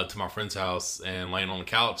home to my friend's house and laying on the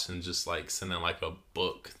couch and just like sending like a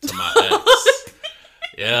book to my ex.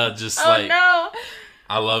 Yeah, just no.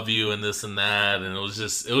 I love you and this and that, and it was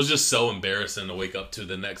just so embarrassing to wake up to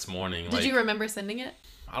the next morning. Did you remember sending it?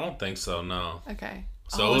 I don't think so. No. Okay.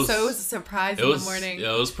 So it was a surprise in the morning.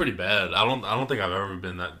 Yeah, it was pretty bad. I don't think I've ever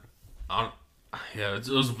been that. Yeah, it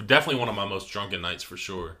was definitely one of my most drunken nights for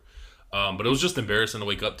sure. But it was just embarrassing to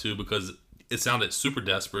wake up to because it sounded super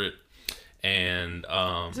desperate, and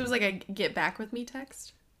so it was like a "get back with me"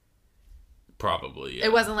 text. Probably, yeah.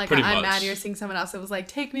 It wasn't like I'm mad you're seeing someone else. It was like,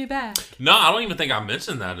 take me back. No, I don't even think I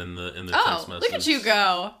mentioned that in the text message. Look at you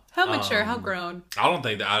go! How mature, how grown. I don't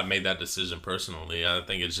think that I made that decision personally. I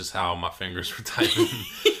think it's just how my fingers were typing.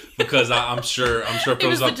 Because I'm sure if it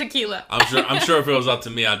was up, tequila. I'm sure if it was up to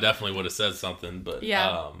me, I definitely would have said something. But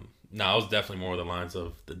yeah. No, it was definitely more of the lines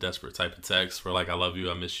of the desperate type of text for like, I love you,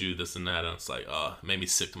 I miss you, this and that. And it's like, it made me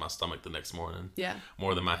sick to my stomach the next morning. Yeah.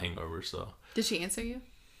 More than my hangover, so. Did she answer you?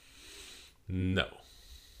 No.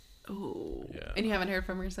 Oh. Yeah. And you haven't heard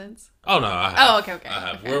from her since? Oh, no, I have. Oh, okay. I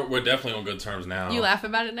have. Okay. We're definitely on good terms now. You laugh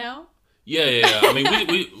about it now? Yeah. I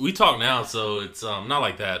mean, we talk now, so it's not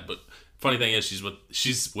like that. But funny thing is,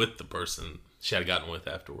 she's with the person she had gotten with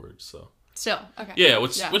afterwards, so. Still, okay. Yeah,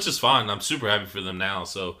 which is fine. I'm super happy for them now.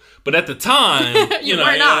 So, but at the time, you know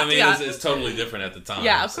what I mean? Yeah. It's totally different at the time.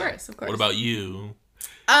 Yeah, of course. What about you?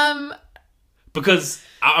 Because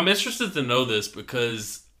I'm interested to know this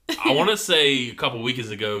because I want to say a couple weeks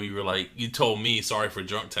ago you told me sorry for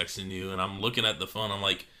drunk texting you, and I'm looking at the phone. I'm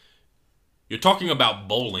like, you're talking about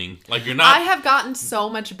bowling, like you're not. I have gotten so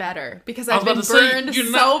much better because I've been burned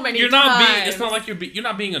so many times. It's not like you're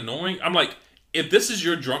not being annoying. I'm like, if this is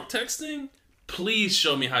your drunk texting, please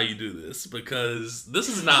show me how you do this because this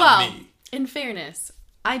is not me. In fairness,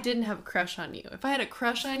 I didn't have a crush on you. If I had a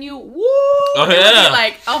crush on you, woo! Oh yeah!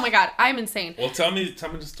 Like, oh my God, I'm insane. Well, tell me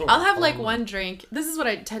the story. I'll have like one drink. This is what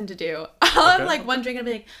I tend to do. I'll have like one drink and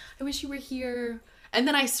I'll be like, I wish you were here. And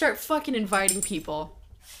then I start fucking inviting people.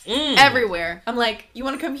 Everywhere. I'm like, you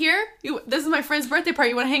want to come here? This is my friend's birthday party.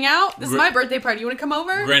 You want to hang out? This is my birthday party. You want to come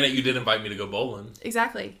over? Granted, you did invite me to go bowling.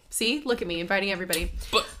 Exactly. See? Look at me inviting everybody.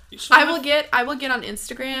 But I will get on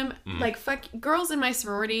Instagram like fuck girls in my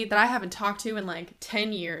sorority that I haven't talked to in like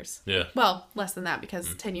 10 years. Yeah. Well, less than that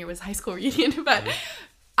because 10 years was high school reunion, but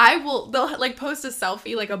they'll like post a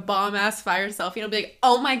selfie, like a bomb ass fire selfie, and I'll be like,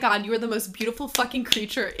 oh my God, you are the most beautiful fucking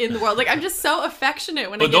creature in the world. Like, I'm just so affectionate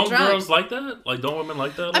when I get drunk. But don't girls like that? Like, don't women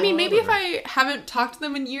like that? I mean, maybe if I haven't talked to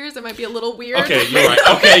them in years, it might be a little weird. Okay, you're right.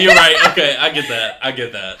 Okay, I get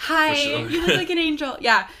that. Hi, sure. You look like an angel.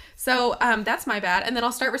 Yeah. So that's my bad. And then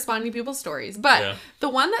I'll start responding to people's stories. But the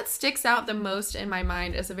one that sticks out the most in my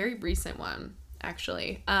mind is a very recent one,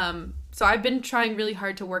 actually. So I've been trying really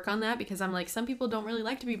hard to work on that because I'm like, some people don't really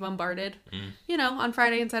like to be bombarded, you know, on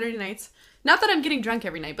Friday and Saturday nights. Not that I'm getting drunk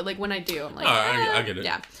every night, but like when I do, I'm like, I get it.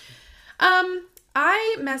 Yeah.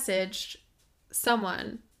 I messaged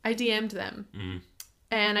someone. I DM'd them.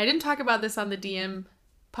 And I didn't talk about this on the DM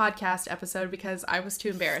podcast episode because I was too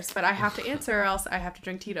embarrassed, but I have to answer or else I have to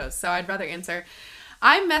drink Tito's. So I'd rather answer.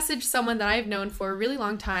 I messaged someone that I've known for a really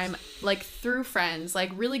long time, like through friends, like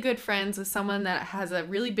really good friends with someone that has a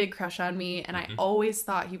really big crush on me. And I always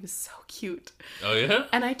thought he was so cute. Oh, yeah?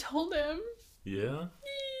 And I told him. Yeah?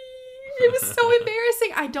 It was so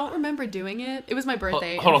embarrassing. I don't remember doing it. It was my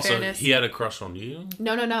birthday. Hold on, so he had a crush on you?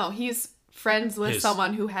 No. He's friends with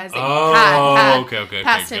someone who has okay.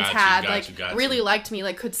 past tense had really liked me,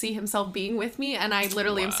 like could see himself being with me, and I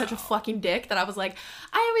literally am such a fucking dick that I was like,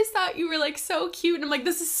 I always thought you were like so cute, and I'm like,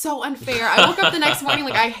 this is so unfair. I woke up the next morning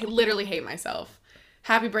like I literally hate myself.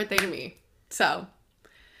 Happy birthday to me. So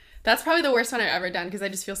that's probably the worst one I've ever done because I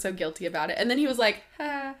just feel so guilty about it. And then he was like,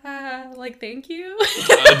 ha, ha, like thank you.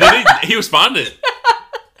 Did he responded?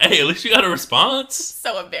 Hey, at least you got a response.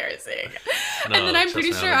 So embarrassing. No, and then I'm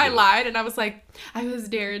pretty sure I lied and I was like, I was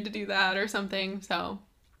dared to do that or something. So,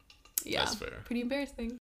 yeah. That's fair. Pretty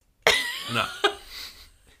embarrassing. No.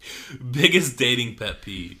 Biggest dating pet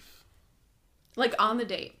peeve? Like on the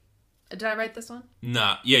date. Did I write this one?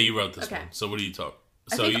 Nah. Yeah, you wrote this one. So what do you talk?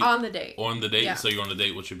 So I think on the date. On the date? Yeah. So you're on the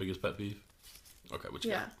date. What's your biggest pet peeve? Okay, what you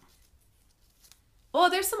got? Well,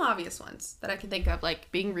 there's some obvious ones that I can think of, like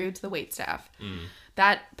being rude to the wait staff.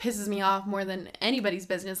 That pisses me off more than anybody's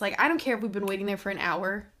business. Like, I don't care if we've been waiting there for an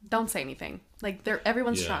hour. Don't say anything. Like,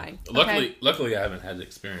 everyone's trying. Luckily, I haven't had to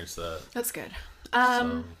experience that. That's good.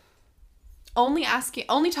 only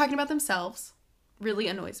talking about themselves really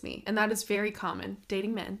annoys me. And that is very common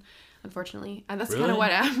dating men, unfortunately. And that's kind of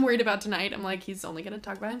what I'm worried about tonight. I'm like, he's only going to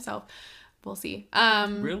talk about himself. We'll see.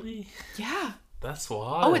 Really? Yeah. That's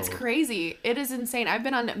wild. Oh, it's crazy. It is insane. I've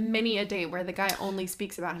been on many a date where the guy only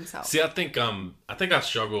speaks about himself. See, I think I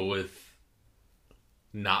struggle with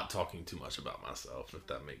not talking too much about myself, if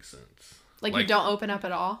that makes sense. Like you don't open up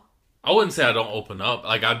at all? I wouldn't say I don't open up.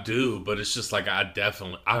 Like, I do, but it's just like I'm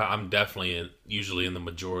definitely usually in the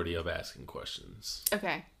majority of asking questions.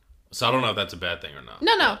 Okay. So I don't know if that's a bad thing or not.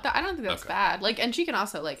 No, I don't think that's bad. Like, and she can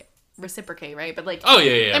also, like, reciprocate, right? But, like... Oh,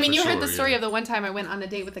 yeah, I mean, you heard the story of the one time I went on a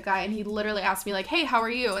date with a guy, and he literally asked me, like, hey, how are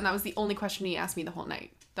you? And that was the only question he asked me the whole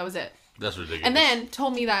night. That was it. That's ridiculous. And then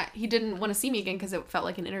told me that he didn't want to see me again because it felt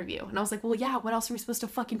like an interview. And I was like, well, yeah, what else are we supposed to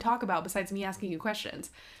fucking talk about besides me asking you questions?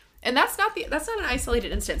 And that's not an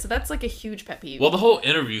isolated instance. So that's like a huge pet peeve. Well, the whole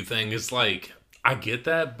interview thing is like, I get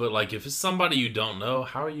that, but like if it's somebody you don't know,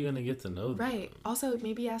 how are you gonna get to know them? Right. Also,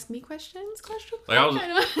 maybe ask me questions. Like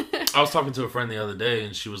I was talking to a friend the other day,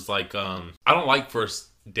 and she was like, I don't like first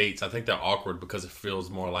dates. I think they're awkward because it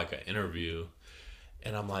feels more like an interview.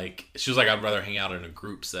 And I'm like, she was like, I'd rather hang out in a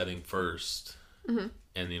group setting first, and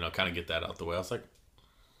kind of get that out the way. I was like,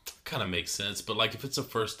 kind of makes sense, but like if it's a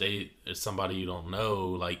first date, it's somebody you don't know,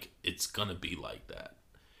 like it's gonna be like that.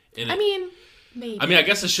 And maybe. I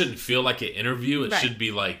guess it shouldn't feel like an interview. It should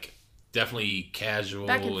be like definitely casual,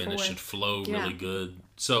 and it should flow really good.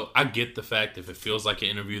 So I get the fact if it feels like an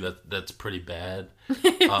interview, that's pretty bad.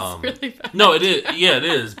 It's really bad. No, it is. Yeah, it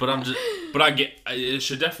is. But I get it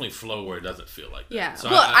should definitely flow where it doesn't feel like that. Yeah. So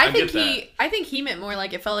well, I think he meant more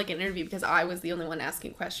like it felt like an interview because I was the only one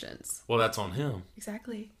asking questions. Well, that's on him.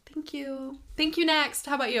 Exactly. Thank you. Thank you. Next.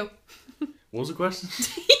 How about you? What was the question?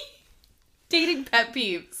 Dating pet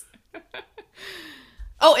peeves.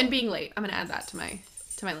 Oh, and being late. I'm gonna add that to my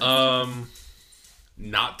list.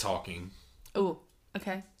 Not talking. Oh,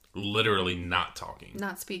 okay. Literally not talking.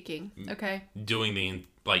 Not speaking. Okay. Doing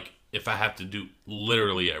if I have to do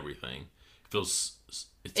literally everything, it's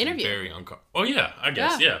interview. Very uncomfortable. Oh yeah, I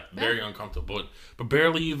guess very uncomfortable, but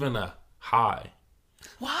barely even a hi.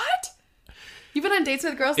 What? You've been on dates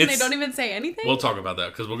with girls and they don't even say anything? We'll talk about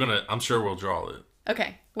that because I'm sure we'll draw it.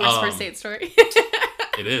 Okay. Worst first date story?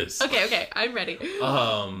 It is. Okay. I'm ready.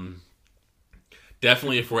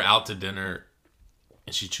 Definitely if we're out to dinner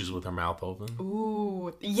and she chews with her mouth open.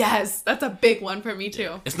 Ooh, yes. That's a big one for me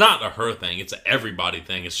too. It's not a her thing. It's an everybody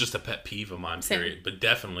thing. It's just a pet peeve of mine, period. Same. But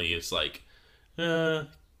definitely it's like, can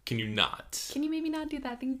you not? Can you maybe not do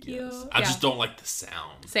that? Thank you. I just don't like the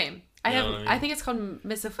sound. Same. I think it's called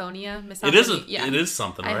misophonia. It is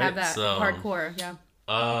something, right? I have that hardcore, yeah.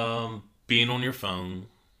 Being on your phone.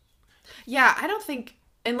 Yeah, I don't think,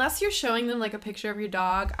 unless you're showing them like a picture of your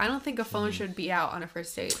dog, I don't think a phone should be out on a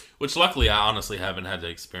first date. Which luckily I honestly haven't had to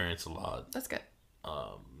experience a lot. That's good.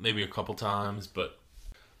 Maybe a couple times, but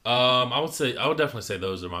I would definitely say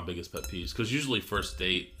those are my biggest pet peeves because usually first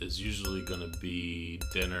date is usually going to be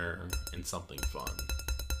dinner and something fun,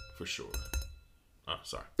 for sure. Oh,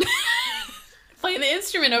 sorry. Playing the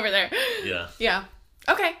instrument over there. Yeah. Yeah.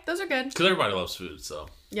 Okay, those are good. Because everybody loves food, so.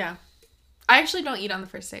 Yeah. I actually don't eat on the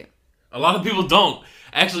first date. A lot of people don't.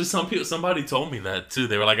 Actually, somebody told me that too.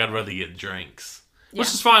 They were like, I'd rather get drinks. Yeah. Which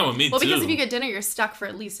is fine with me, too. Well, because if you get dinner, you're stuck for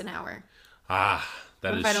at least an hour.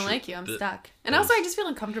 That is if I don't like you, I'm stuck. And also, I just feel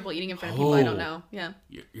uncomfortable eating in front of people I don't know. Yeah.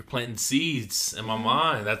 You're planting seeds in my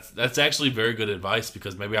mind. That's actually very good advice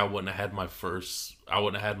because maybe I wouldn't have had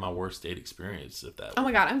my worst date experience if that. Oh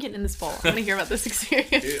my God, I'm getting in this bowl. I want to hear about this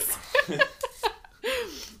experience.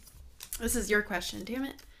 This is your question, damn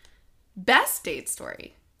it. Best date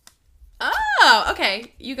story. Oh,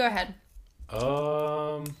 okay. You go ahead.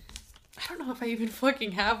 I don't know if I even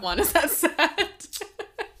fucking have one. Is that sad?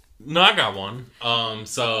 No, I got one.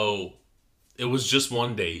 So it was just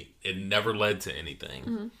one date. It never led to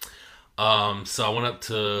anything. Mm-hmm. So I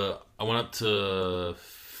went up to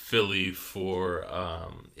Philly for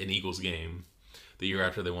an Eagles game the year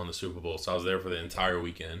after they won the Super Bowl. So I was there for the entire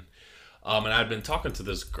weekend. And I'd been talking to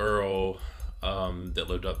this girl that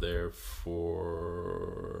lived up there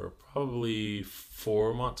for probably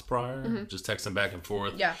 4 months prior, just texting back and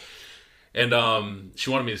forth. Yeah. And she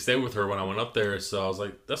wanted me to stay with her when I went up there, so I was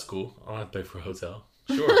like, that's cool. I don't have to pay for a hotel.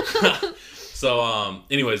 Sure. So,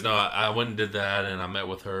 anyways, no, I went and did that, and I met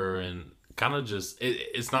with her, and kind of just,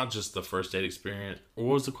 it's not just the first date experience.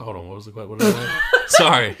 What was the quote? What did I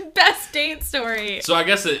Sorry. Best date story. So I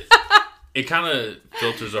guess it kind of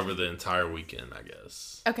filters over the entire weekend, I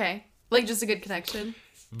guess. Okay. Like just a good connection?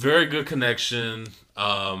 Very good connection.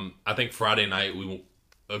 I think Friday night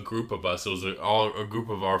a group of us. It was a group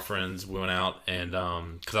of our friends. We went out and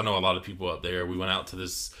because I know a lot of people up there. We went out to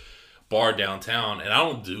this bar downtown, and I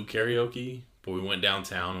don't do karaoke, but we went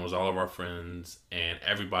downtown. It was all of our friends, and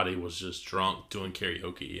everybody was just drunk doing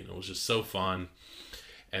karaoke, and it was just so fun.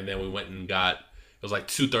 And then we went and got. It was like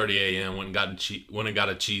 2:30 a.m. Went and got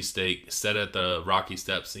a cheesesteak. Sat at the Rocky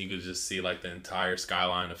Steps, and you could just see like the entire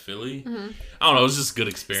skyline of Philly. Mm-hmm. I don't know. It was just a good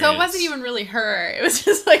experience. So it wasn't even really her. It was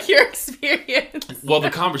just like your experience. Well,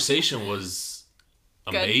 the conversation was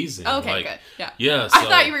amazing. Good. Okay, like, good. Yeah. Yeah. So, I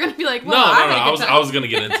thought you were gonna be like, well, no. I was gonna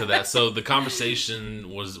get into that. So the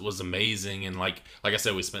conversation was amazing, and like I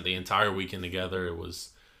said, we spent the entire weekend together. It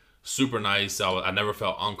was super nice. I never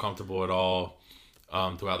felt uncomfortable at all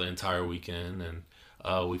throughout the entire weekend, and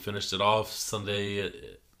we finished it off Sunday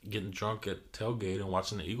getting drunk at tailgate and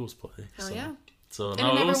watching the Eagles play. Hell yeah. So and it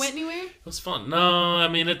never went anywhere? It was fun. No, I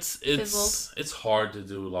mean it's hard to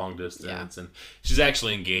do long distance, and she's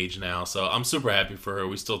actually engaged now, so I'm super happy for her.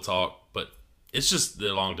 We still talk, but it's just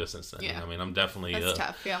the long distance thing. Yeah. I mean, I'm definitely that's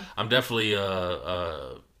tough. Yeah. I'm definitely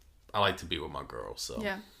I like to be with my girl. So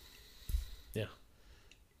yeah.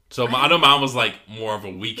 So I know mine was like more of a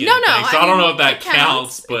weekend thing, so I don't know if that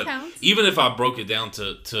counts. But even if I broke it down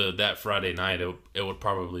to that Friday night, it would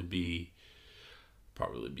probably be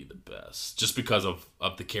the best, just because of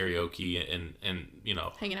the karaoke and you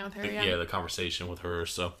know, hanging out with her. The conversation with her.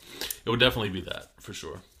 So it would definitely be that for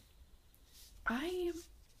sure.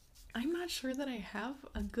 I'm not sure that I have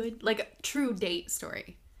a good a true date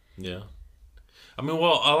story. Yeah, I mean,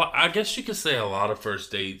 well, I guess you could say a lot of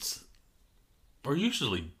first dates are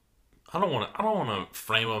usually. I don't want to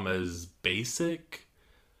frame them as basic,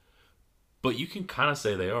 but you can kind of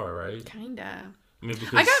say they are, right? Kinda. I mean,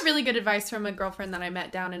 because I got really good advice from a girlfriend that I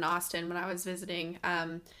met down in Austin when I was visiting,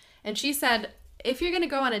 and she said, if you're gonna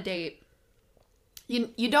go on a date,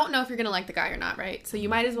 you don't know if you're gonna like the guy or not, right? So you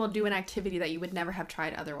might as well do an activity that you would never have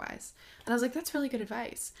tried otherwise. And I was like, that's really good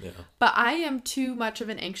advice. Yeah. But I am too much of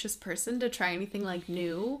an anxious person to try anything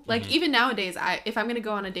new. Like even nowadays, if I'm gonna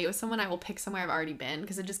go on a date with someone, I will pick somewhere I've already been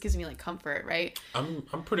because it just gives me comfort, right? I'm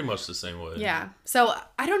pretty much the same way. Yeah. So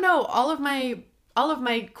I don't know. All of my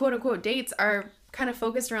quote unquote dates are kind of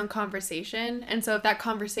focused around conversation, and so if that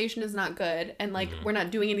conversation is not good and we're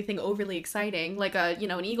not doing anything overly exciting, like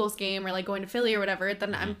an Eagles game or going to Philly or whatever,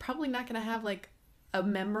 then I'm probably not gonna have a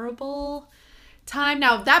memorable time.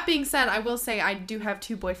 Now that being said, I will say I do have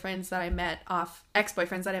two boyfriends that I met off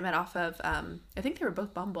ex-boyfriends that I met off of I think they were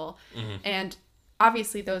both Bumble, and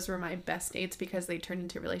obviously those were my best dates because they turned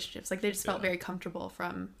into relationships. They just felt very comfortable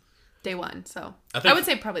from day one. So I would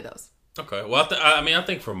say probably those. Okay. Well, I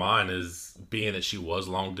think for mine is being that she was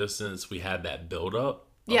long distance, we had that build up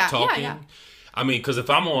of talking. Yeah. I mean, because if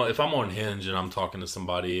I'm on Hinge and I'm talking to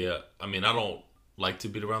somebody, I mean, I don't like to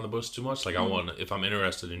beat around the bush too much. If I'm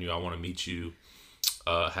interested in you, I want to meet you,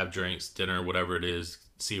 have drinks, dinner, whatever it is,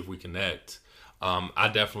 see if we connect.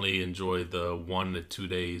 I definitely enjoy the 1 to 2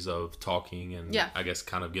 days of talking and I guess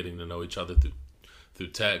kind of getting to know each other through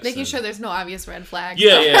text. Making sure there's no obvious red flags.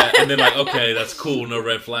 Yeah. And then okay, that's cool, no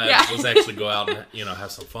red flags. Yeah. Let's actually go out and,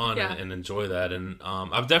 have some fun and enjoy that. And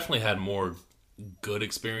I've definitely had more good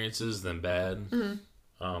experiences than bad,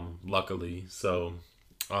 luckily. So,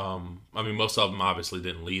 I mean, most of them obviously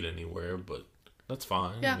didn't lead anywhere, but that's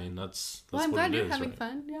fine. Yeah. I mean, that's well, I'm what glad it you're is, having right?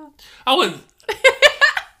 fun. Yeah. I wouldn't...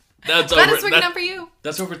 That's glad it's working out for you.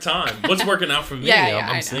 That's over time. What's working out for me?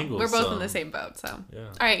 I'm single. We're both in the same boat, so. Yeah.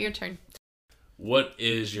 All right, your turn. What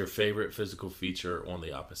is your favorite physical feature on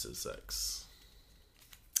the opposite sex?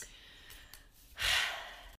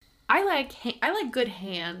 I like good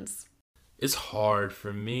hands. It's hard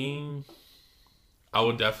for me. I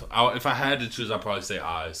would definitely, if I had to choose, I'd probably say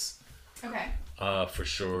eyes. Okay. For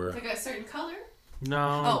sure. A certain color? No.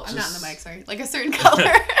 Oh, I'm not on the mic, sorry. A certain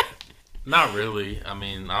color. Not really. I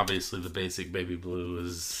mean, obviously the basic baby blue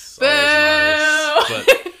is always nice.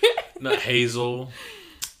 But not hazel.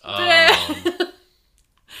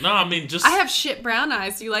 No, I mean just. I have shit brown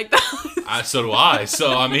eyes. Do you like that? So do I.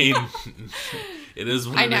 So I mean, it is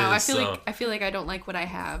what it is. I know. I feel like I don't like what I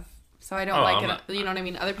have, so I don't like it. You know what I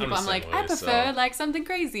mean? Other people, I'm like, I prefer something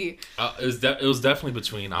crazy. It was definitely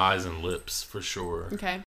between eyes and lips for sure.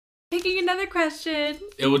 Okay. Taking another question.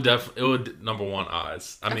 It would number one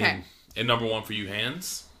eyes. I mean, and number one for you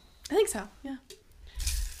hands. I think so. Yeah.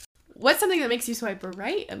 What's something that makes you swipe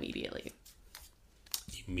right immediately?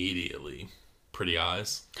 Pretty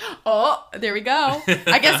eyes. Oh, there we go.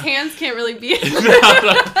 I guess hands can't really be. Can you imagine?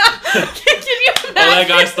 Well, that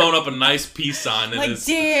guy's throwing up a nice peace sign.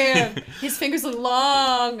 Damn. His fingers look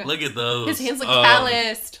long. Look at those. His hands look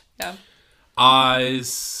calloused. Yeah.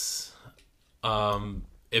 Eyes.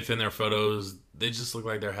 if in their photos they just look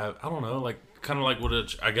like they're I don't know, like kind of like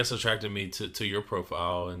what I guess attracted me to your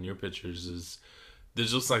profile and your pictures is they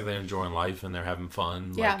just like they're enjoying life and they're having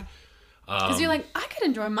fun. Yeah. Like, because you're like, I could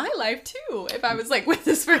enjoy my life too if I was like with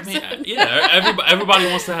this person. I mean, yeah, everybody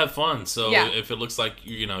wants to have fun. So Yeah. if it looks like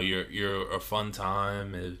you're a fun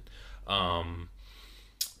time,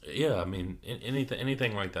 yeah, I mean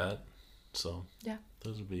anything like that. So yeah,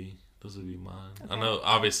 those would be mine. Okay. I know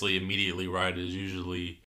obviously immediately right is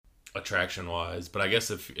usually attraction wise, but I guess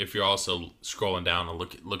if you're also scrolling down and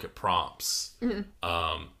look at prompts,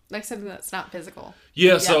 like something that's not physical.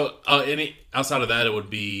 Yeah, so any outside of that, it would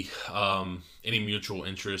be any mutual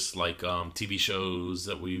interest, like TV shows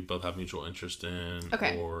that we both have mutual interest in,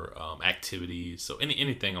 Okay. or activities. So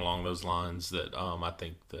anything along those lines that I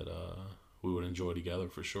think that we would enjoy together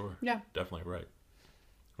for sure. Yeah, definitely right.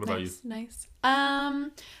 What about you? Nice.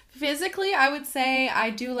 Physically, I would say I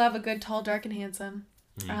do love a good, tall, dark, and handsome.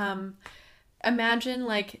 Imagine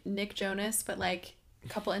like Nick Jonas, but like a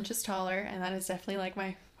couple inches taller, and that is definitely like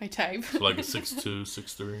my type. So like a 6'2",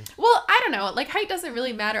 6'3". Well, I don't know. Like height doesn't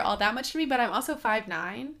really matter all that much to me, but I'm also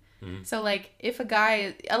 5'9". So like if a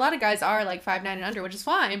lot of guys are like 5'9" and under, which is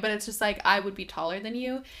fine, but it's just like I would be taller than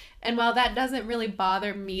you. And while that doesn't really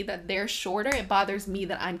bother me that they're shorter, it bothers me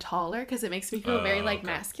that I'm taller because it makes me feel very like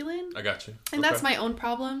masculine. I got you. And that's my own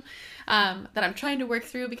problem that I'm trying to work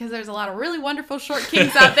through because there's a lot of really wonderful short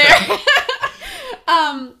kings out there.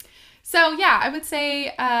 So yeah, I would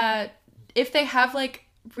say if they have like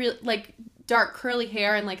like dark curly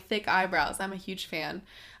hair and like thick eyebrows, I'm a huge fan.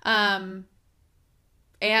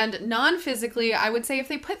 And non-physically, I would say if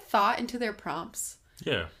they put thought into their prompts.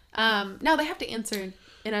 Yeah. Now they have to answer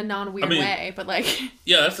in a non-weird way, but like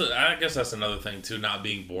yeah, I guess that's another thing too, not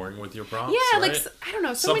being boring with your prompts. Yeah, right? like I don't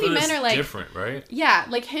know, so Something many men are like different, right? Yeah,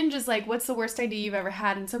 like Hinge is like, what's the worst idea you've ever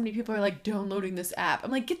had? And so many people are like, downloading this app.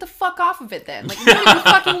 I'm like, get the fuck off of it then. Like, we don't even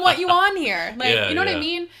fucking want you on here. Like, you know what I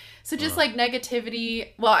mean? So just like negativity.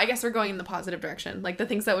 Well, I guess we're going in the positive direction. Like the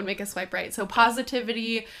things that would make us swipe right. So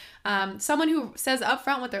positivity. Someone who says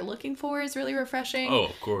upfront what they're looking for is really refreshing. Oh,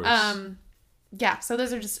 of course. Yeah, so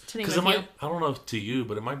those are just to name a few. I don't know if to you,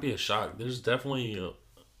 but it might be a shock. There's definitely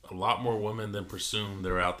a lot more women than presumed that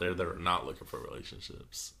are out there that are not looking for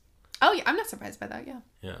relationships. Oh yeah, I'm not surprised by that. Yeah.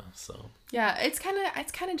 Yeah. So. Yeah, it's kind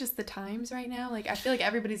of just the times right now. Like I feel like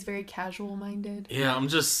everybody's very casual minded. Yeah, I'm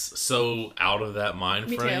just so out of that mind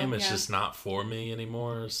frame. It's yeah. just not for me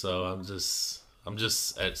anymore. So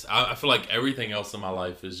I feel like everything else in my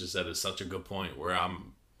life is just at such a good point where I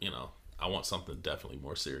want something definitely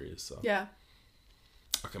more serious. So. Yeah.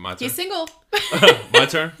 Okay, my turn. He's single. My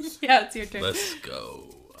turn? Yeah, it's your turn. Let's go.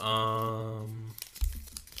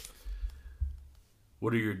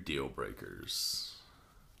 What are your deal breakers?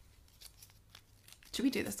 Should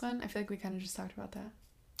we do this one? I feel like we kind of just talked about that.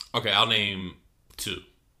 Okay, I'll name 2.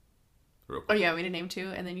 Real quick. Oh yeah, we did name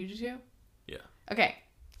 2 and then you do 2? Yeah. Okay.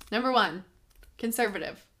 Number 1,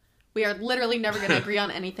 conservative. We are literally never going to agree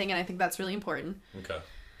on anything, and I think that's really important. Okay.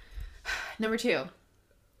 Number 2,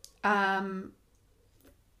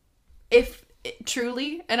 if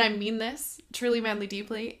truly, and I mean this, truly, madly,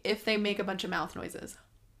 deeply, if they make a bunch of mouth noises.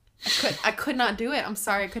 I could not do it. I'm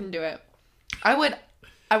sorry, I couldn't do it. I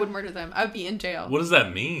would murder them. I would be in jail. What does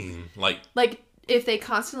that mean? Like if they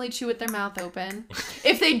constantly chew with their mouth open,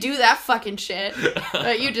 if they do that fucking shit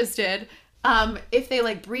that you just did, if they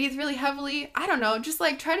like breathe really heavily, I don't know, just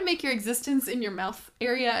like try to make your existence in your mouth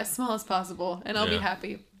area as small as possible, and I'll be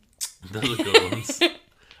happy. Those are good ones.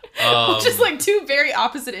 Just like 2 very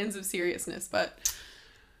opposite ends of seriousness, but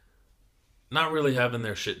not really having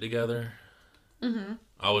their shit together. Mm-hmm.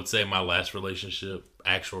 I would say my last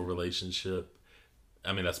actual relationship,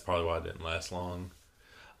 I mean, that's probably why it didn't last long.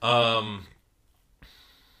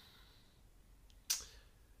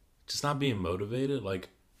 Just not being motivated. Like,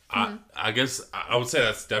 I guess I would say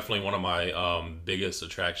that's definitely one of my biggest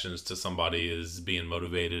attractions to somebody is being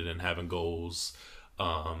motivated and having goals,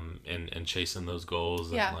 and chasing those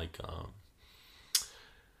goals. Yeah. And like, I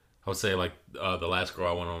would say like the last girl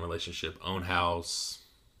I went on a relationship, own house,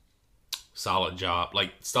 solid job,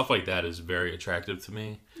 like stuff like that is very attractive to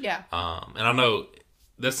me. Yeah. And I know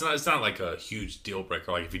it's not like a huge deal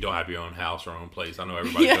breaker. Like if you don't have your own house or own place, I know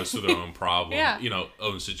everybody goes through their own problem,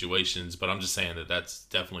 own situations. But I'm just saying that's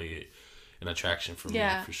definitely an attraction for me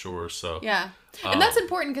for sure. So yeah, and that's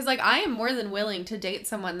important because like I am more than willing to date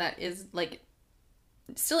someone that is like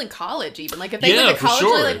still in college, even like if they went to college,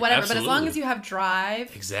 like whatever. Absolutely. But as long as you have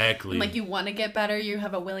drive, exactly, and, like you want to get better, you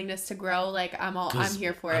have a willingness to grow. Like I'm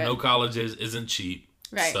here for it. I know college isn't cheap.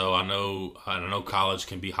 Right. So I know college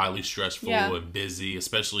can be highly stressful and busy,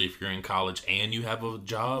 especially if you're in college and you have a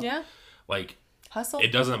job. Yeah. Like hustle.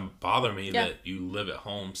 It doesn't bother me that you live at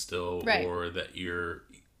home still, right. or that you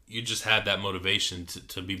just have that motivation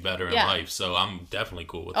to be better in life. So I'm definitely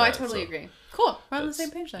cool with that. Oh, I totally agree. Cool. We're on the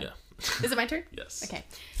same page then. Yeah. Is it my turn? Yes. Okay.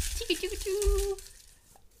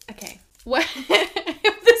 Okay. What?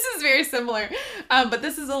 This is very similar, but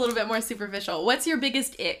this is a little bit more superficial. What's your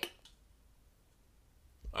biggest ick?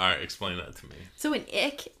 All right, explain that to me. So an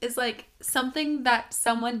ick is like something that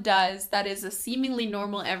someone does that is a seemingly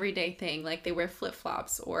normal everyday thing. Like they wear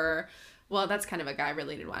flip-flops, or, well, that's kind of a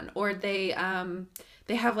guy-related one. Or they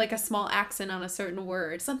have like a small accent on a certain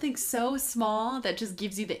word. Something so small that just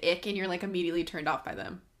gives you the ick and you're like immediately turned off by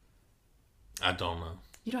them. I don't know.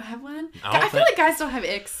 You don't have one? I feel like guys don't have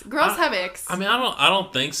icks. Girls have icks. I mean, I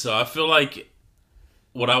don't think so. I feel like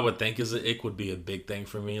what I would think is an ick would be a big thing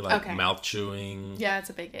for me, like mouth chewing. Yeah,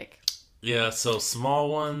 it's a big ick. Yeah, so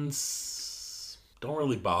small ones don't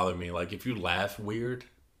really bother me. Like if you laugh weird.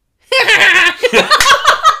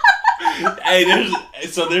 Hey,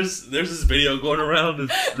 there's this video going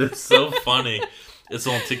around that's so funny. It's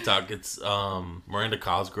on TikTok. It's Miranda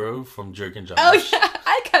Cosgrove from Jerk and Josh. Oh yeah,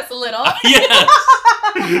 I cuss a little.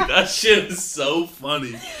 Yes, that shit is so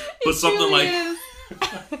funny. But something really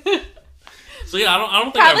like. So yeah, I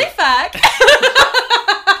don't think. Probably fuck.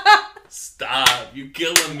 Stop! You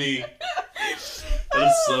killing me.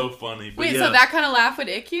 That's so funny. But wait, so that kind of laugh would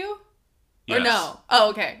ick you? Yes. Or no? Oh,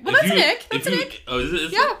 okay. Well, that's an ick. That's an ick. Oh, is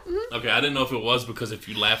it? Yeah. Mm-hmm. Okay, I didn't know if it was because if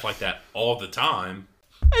you laugh like that all the time.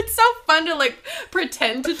 It's so fun to like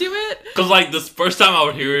pretend to do it. Because like this first time I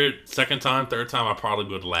would hear it, second time, third time I probably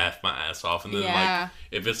would laugh my ass off, and then like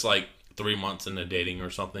if it's like 3 months into dating or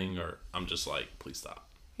something, or I'm just like, please stop.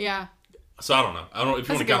 Yeah. So I don't know. I don't know if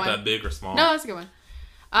you want to count that big or small. No, that's a good one.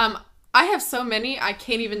 I have so many I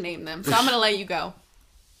can't even name them, so I'm gonna let you go.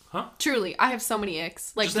 Huh? Truly, I have so many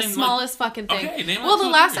icks. Like just the smallest fucking thing. Okay, name well, the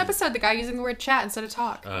last episode, the guy using the word chat instead of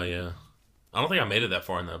talk. Oh yeah. I don't think I made it that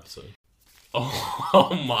far in the episode.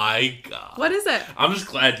 Oh my god. What is it? I'm just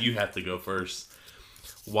glad you have to go first.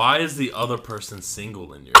 Why is the other person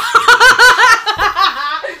single in your When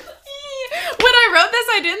I wrote this,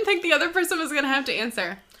 I didn't think the other person was going to have to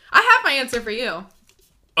answer. I have my answer for you.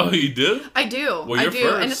 Oh, you do? I do. Well, I you're do.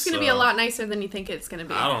 first, And it's going to be a lot nicer than you think it's going to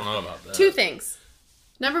be. I don't know about that. 2 things.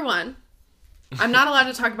 Number 1, I'm not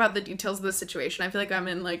allowed to talk about the details of the situation. I feel like I'm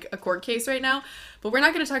in like a court case right now. But we're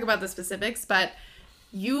not going to talk about the specifics. But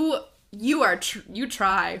you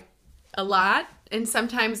try a lot, and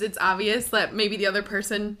sometimes it's obvious that maybe the other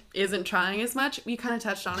person isn't trying as much. You kind of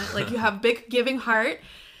touched on it. Like you have big giving heart,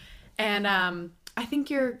 and I think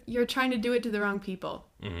you're trying to do it to the wrong people.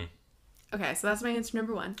 Mm-hmm. Okay, so that's my answer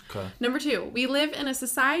number 1. Okay. Number 2, we live in a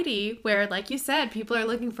society where, like you said, people are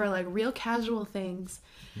looking for like real casual things,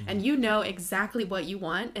 and you know exactly what you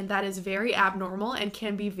want, and that is very abnormal and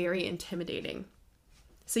can be very intimidating.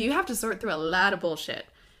 So you have to sort through a lot of bullshit.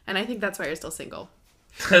 And I think that's why you're still single.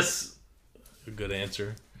 That's a good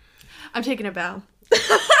answer. I'm taking a bow.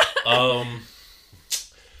 I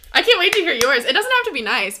can't wait to hear yours. It doesn't have to be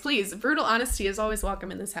nice, please. Brutal honesty is always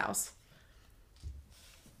welcome in this house.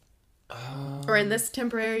 Or in this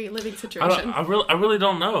temporary living situation. I really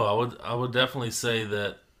don't know. I would definitely say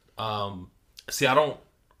that. I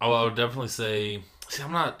would definitely say. See,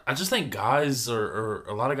 I'm not. I just think guys are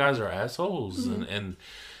a lot of guys are assholes, and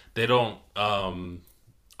they don't.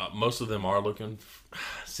 Most of them are looking.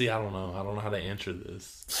 See, I don't know. I don't know how to answer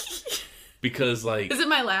this because, like, is it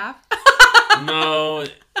my laugh? No,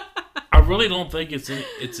 I really don't think it's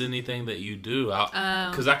anything that you do.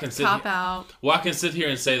 Because I can sit. Cop out. Well, I can sit here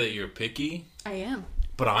and say that you're picky. I am.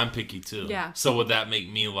 But I'm picky too. Yeah. So would that make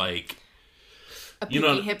me like a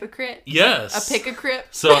picky hypocrite? Yes. A pick-a-crip?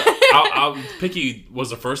 So picky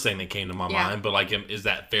was the first thing that came to my mind, but like, is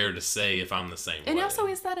that fair to say if I'm the same way? And also,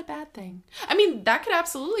 is that a bad thing? I mean, that could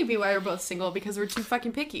absolutely be why we're both single, because we're too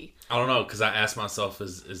fucking picky. I don't know, because I ask myself,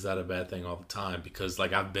 is that a bad thing all the time? Because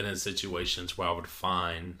like, I've been in situations where I would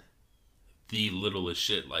find the littlest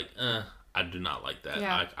shit, like, I do not like that.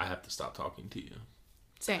 Yeah. I have to stop talking to you.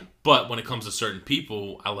 Same. But when it comes to certain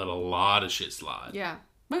people, I let a lot of shit slide. Yeah.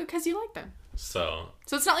 But because you like them. So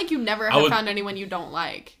it's not like you never have found anyone you don't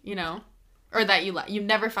like, you know? Or that you like. You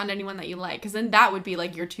never found anyone that you like. Because then that would be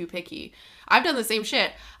like, you're too picky. I've done the same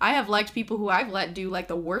shit. I have liked people who I've let do like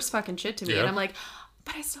the worst fucking shit to me. Yeah. And I'm like,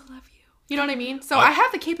 but I still love you. You know what I mean? So I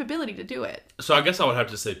have the capability to do it. So I guess I would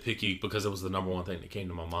have to say picky because it was the number one thing that came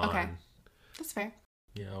to my mind. Okay. That's fair.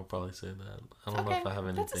 Yeah, I'll probably say that. I don't know if I have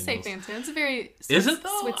anything That's a safe answer. It's a very Is it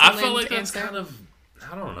though? I feel like that's kind of...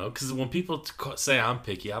 I don't know, because when people say I'm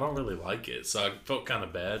picky, I don't really like it. So I felt kind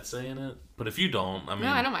of bad saying it. But if you don't, I mean... No,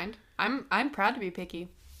 I don't mind. I'm proud to be picky.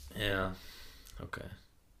 Yeah. Okay.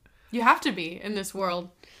 You have to be in this world.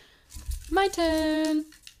 My turn.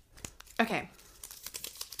 Okay.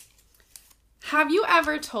 Have you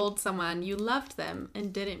ever told someone you loved them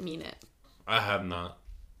and didn't mean it? I have not.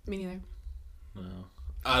 Me neither.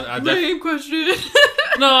 No. Lame question.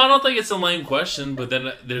 No, I don't think it's a lame question, but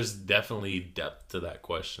then there's definitely depth to that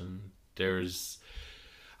question.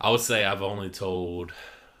 I would say I probably told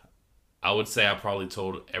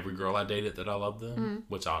every girl I dated that I loved them,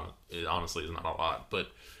 which it honestly is not a lot, but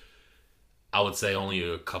I would say only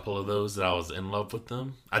a couple of those that I was in love with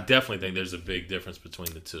them. I definitely think there's a big difference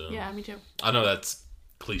between the two. Yeah, me too. I know that's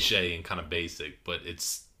cliche and kind of basic, but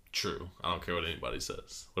it's true. I don't care what anybody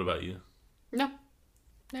says. What about you? No.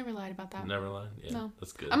 Never lied about that. Never lied? Yeah, no.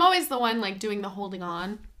 That's good. I'm always the one, like, doing the holding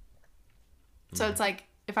on. So it's like,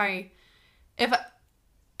 I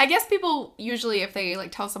guess people usually, if they,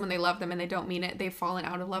 like, tell someone they love them and they don't mean it, they've fallen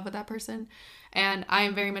out of love with that person. And I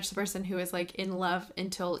am very much the person who is, like, in love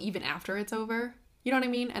until even after it's over. You know what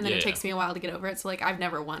I mean? And then it takes me a while to get over it. So, like, I've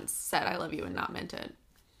never once said I love you and not meant it.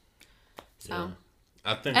 So.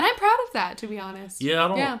 Yeah. And I'm proud of that, to be honest.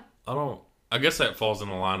 Yeah, I guess that falls in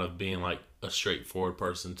the line of being, like, a straightforward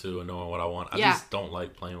person, too, and knowing what I want. I just don't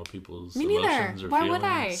like playing with people's emotions or Why feelings. would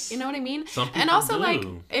I? You know what I mean? Some people and also,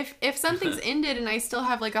 do. like, if something's ended and I still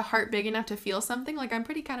have, like, a heart big enough to feel something, like, I'm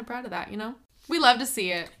pretty kind of proud of that, you know? We love to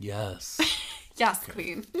see it. Yes. Yes,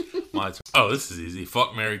 queen. My turn. Oh, this is easy.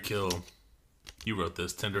 Fuck, marry, kill. You wrote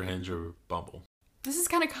this. Tinder, Hinge, or Bumble. This is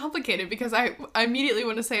kind of complicated because I immediately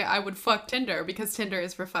want to say I would fuck Tinder because Tinder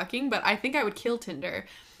is for fucking, but I think I would kill Tinder.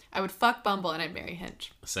 I would fuck Bumble and I'd marry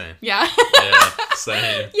Hinge. Same. Yeah. Yeah,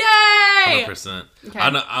 same. Yay! 100%. Okay.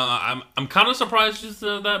 I'm kind of surprised you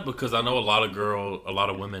said that because I know a lot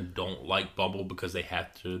of women don't like Bumble because they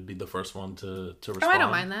have to be the first one to respond. Oh, I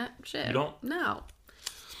don't mind that. Shit. You don't? No.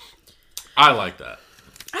 I like that.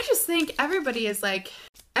 I just think everybody is like,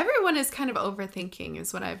 everyone is kind of overthinking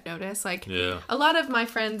is what I've noticed. Like, a lot of my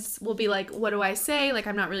friends will be like, what do I say? Like,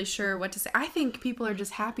 I'm not really sure what to say. I think people are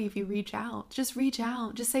just happy if you reach out. Just reach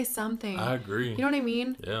out. Just say something. I agree. You know what I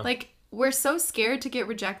mean? Yeah. Like, we're so scared to get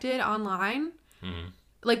rejected online. Mm-hmm.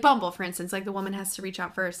 Like Bumble, for instance, like the woman has to reach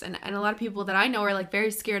out first. And a lot of people that I know are like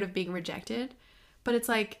very scared of being rejected. But it's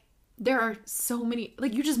like, there are so many,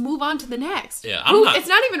 like, you just move on to the next. Yeah, it's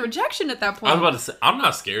not even rejection at that point. I was about to say, I'm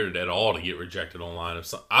not scared at all to get rejected online.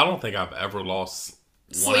 I don't think I've ever lost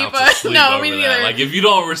 1 ounce of sleep no, over me that. neither. Like, if you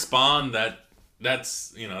don't respond,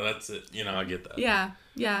 that's it. You know, I get that.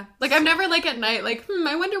 Yeah. Like, I'm never, like, at night, like,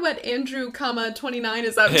 I wonder what Andrew, 29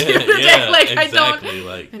 is up to today. Yeah, like, exactly. I don't.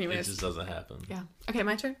 Like, anyways. It just doesn't happen. Yeah. Okay,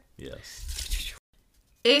 my turn? Yes.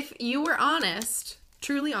 If you were honest,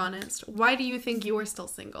 truly honest, why do you think you are still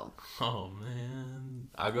single? Oh, man.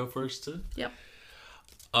 I go first, too? Yep.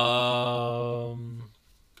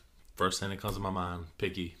 First thing that comes to my mind,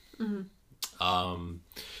 picky. Mm-hmm.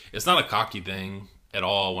 It's not a cocky thing at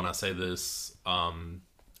all when I say this.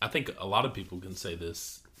 I think a lot of people can say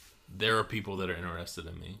this. There are people that are interested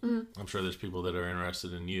in me. Mm-hmm. I'm sure there's people that are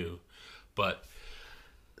interested in you, but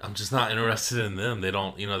I'm just not interested in them. They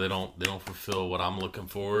don't fulfill what I'm looking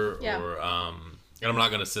for, or and I'm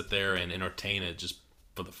not gonna sit there and entertain it just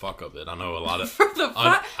for the fuck of it. I know a lot of for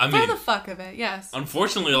the fuck of it. Yes.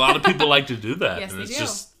 Unfortunately, a lot of people like to do that, yes, and they it's do.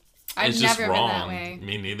 just I've it's never just wrong. been that way.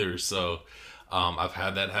 Me neither. So I've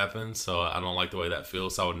had that happen. So I don't like the way that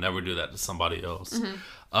feels. So I would never do that to somebody else.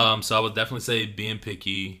 Mm-hmm. So I would definitely say being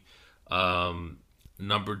picky.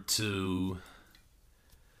 Number 2,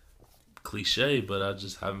 cliche, but I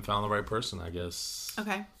just haven't found the right person, I guess.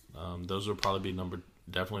 Okay. Those would probably be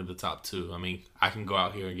definitely the top 2. I mean, I can go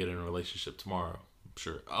out here and get in a relationship tomorrow. I'm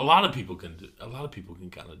sure a lot of people can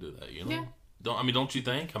kind of do that, you know? Yeah. Don't you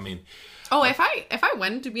think? I mean, if I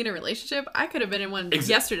wanted to be in a relationship, I could have been in one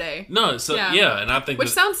yesterday. No, so yeah, and I think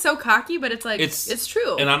sounds so cocky, but it's like it's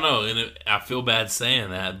true. And I know, and I feel bad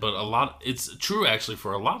saying that, but it's true actually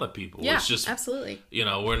for a lot of people. Yeah, it's just absolutely. You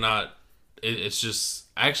know, we're not. It's just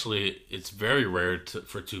actually it's very rare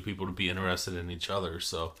for 2 people to be interested in each other.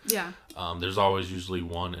 So yeah, there's always usually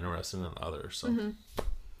one interested in the other. So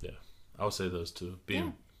yeah, I would say those 2.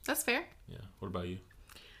 Yeah, that's fair. Yeah. What about you?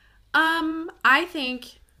 I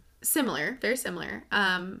think similar, very similar.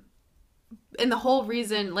 And the whole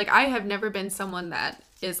reason, like, I have never been someone that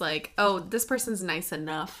is like, oh, this person's nice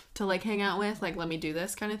enough to, like, hang out with, like, let me do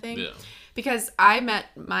this kind of thing. Yeah. Because I met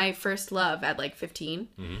my first love at, like, 15.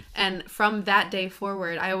 Mm-hmm. And from that day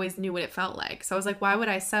forward, I always knew what it felt like. So I was like, why would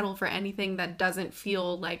I settle for anything that doesn't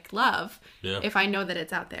feel like love if I know that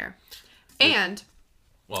it's out there? And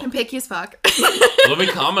I'm picky as fuck. Let me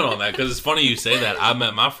comment on that, because it's funny you say that. I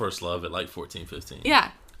met my first love at like 14, 15.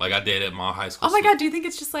 Yeah. Like, I dated my high school. Oh my God, do you think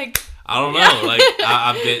it's just like? I don't know. Like,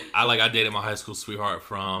 I dated my high school sweetheart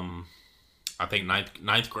from, I think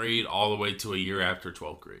ninth grade all the way to a year after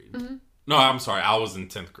 12th grade. Mm-hmm. No, I'm sorry. I was in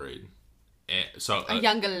 10th grade. And so a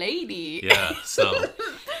younger lady. Yeah. So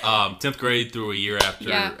 10th grade through a year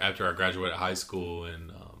after I graduated high school,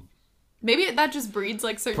 and maybe that just breeds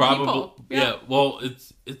like certain people. Yeah. Well,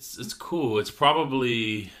 it's cool. It's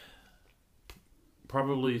probably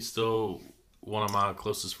still one of my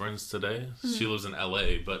closest friends today. Mm-hmm. She lives in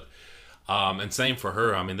LA, but and same for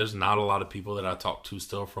her. I mean, there's not a lot of people that I talk to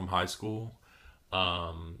still from high school.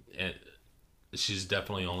 And she's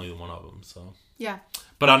definitely only one of them. So yeah.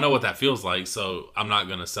 But I know what that feels like, so I'm not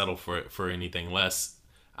gonna settle for anything less.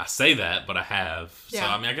 I say that, but I have. Yeah. So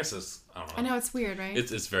I mean, I guess it's, I don't know. I know, it's weird, right?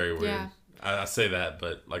 It's very weird. Yeah. I say that,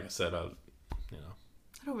 but like I said, I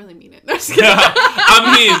don't really mean it. Yeah.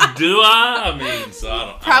 I mean, do I? I mean, so I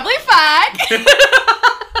don't. Probably fuck.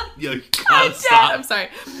 Yo, you gotta stop. I'm sorry.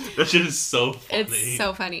 That shit is so funny. It's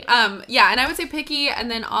so funny. Yeah, and I would say picky, and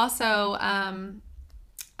then also,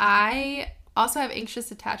 I also have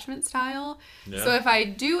anxious attachment style. Yeah. So if I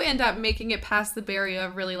do end up making it past the barrier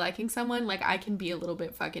of really liking someone, like, I can be a little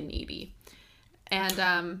bit fucking needy. And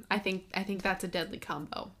I think that's a deadly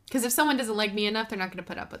combo. Because if someone doesn't like me enough, they're not going to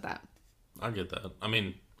put up with that. I get that. I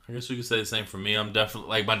mean, I guess you could say the same for me. I'm definitely,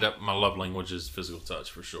 like, my love language is physical touch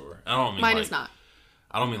for sure. I don't mean mine is not.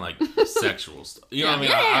 I don't mean like sexual stuff. You know what I mean?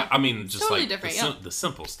 Yeah. I mean just totally like different, the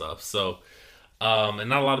simple stuff. So, and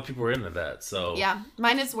not a lot of people are into that. So yeah,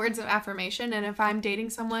 mine is words of affirmation. And if I'm dating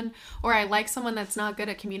someone or I like someone that's not good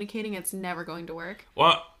at communicating, it's never going to work.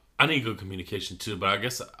 Well, I need good communication too, but I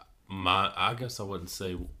guess I wouldn't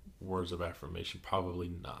say words of affirmation. Probably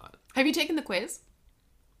not. Have you taken the quiz?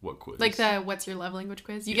 What quiz? Like the what's your love language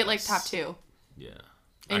quiz? You get like top 2. Yeah.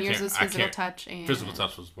 And yours was physical touch and physical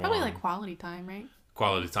touch was one. Probably like quality time, right?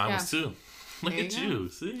 Quality time was 2. Look at you,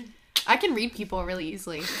 see? I can read people really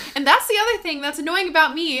easily. And that's the other thing that's annoying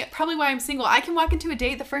about me, probably why I'm single. I can walk into a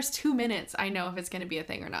date the first 2 minutes. I know if it's going to be a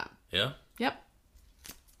thing or not. Yeah? Yep.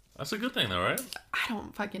 That's a good thing though, right? I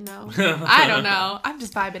don't fucking know. I don't know. I'm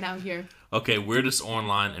just vibing out here. Okay, weirdest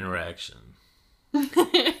online interaction.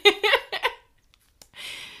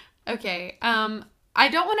 Okay, I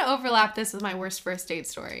don't want to overlap this with my worst first date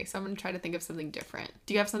story, so I'm going to try to think of something different.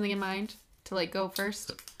 Do you have something in mind to, like, go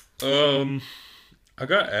first? I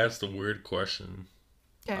got asked a weird question.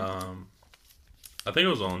 Okay. I think it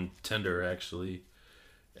was on Tinder, actually,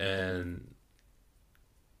 and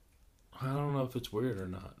I don't know if it's weird or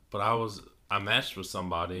not, but I matched with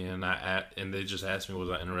somebody, and they just asked me was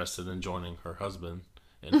I interested in joining her husband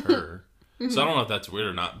and her. So I don't know if that's weird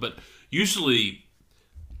or not, but usually,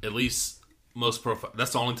 at least most profile,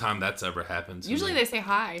 that's the only time that's ever happened to usually me. They say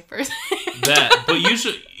hi first. But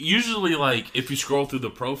usually like if you scroll through the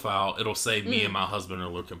profile, it'll say me and my husband are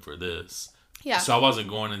looking for this. Yeah. So I wasn't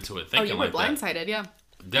going into it thinking like that. Oh, you were blindsided, yeah.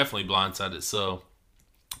 Definitely blindsided. So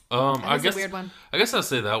I guess a weird one. I guess I'd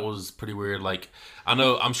say that was pretty weird. Like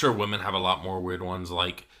I'm sure women have a lot more weird ones,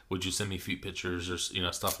 like would you send me feet pictures or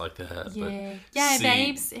stuff like that. Yeah. But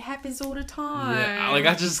babes, it happens all the time. Yeah, like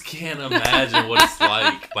I just can't imagine what it's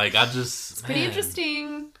like. Like it's pretty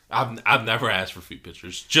interesting. I've never asked for feet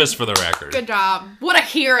pictures, just for the record. Good job. What a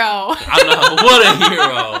hero. I know, what a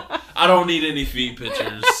hero. I don't need any feet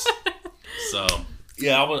pictures. So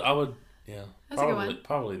yeah, I would yeah. That's a good one.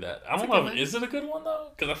 Probably that. I don't know. Is it a good one though?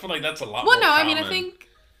 Because I feel like that's a lot. Well, more no. common. I mean,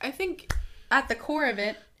 I think at the core of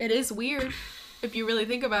it, it is weird if you really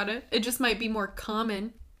think about it. It just might be more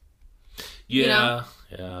common. Yeah. You know?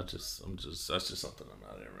 Yeah. That's just something I'm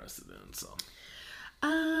not interested in. So.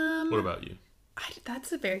 What about you?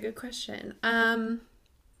 That's a very good question.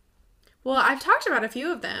 Well, I've talked about a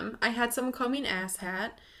few of them. I had someone call me an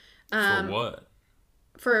asshat. For what?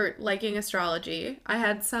 For liking astrology. I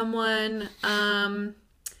had someone,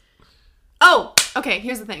 Oh, okay,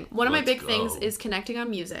 here's the thing. One of my big things is connecting on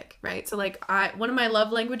music, right? So, like, one of my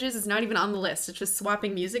love languages is not even on the list. It's just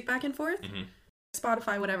swapping music back and forth. Mm-hmm.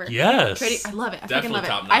 Spotify, whatever. Yes. I love it. I Definitely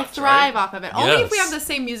fucking love it. Notch, I thrive off of it. Yes. Only if we have the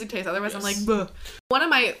same music taste. Otherwise, I'm like, bleh. One of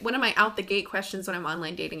my out the gate questions when I'm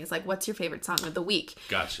online dating is like, what's your favorite song of the week?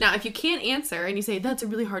 Gotcha. Now, if you can't answer and you say, that's a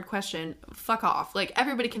really hard question, fuck off. Like,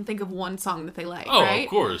 everybody can think of one song that they like, right? Of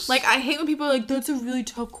course. Like, I hate when people are like, that's a really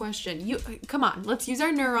tough question. Come on, let's use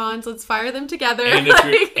our neurons. Let's fire them together. And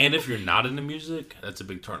if you're not into music, that's a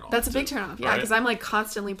big turn off. That's a big turn off, yeah, because I'm like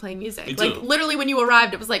constantly playing music. Me like, too. literally when you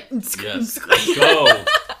arrived, it was like, yes, let's go.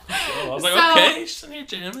 I was like, okay, she's in here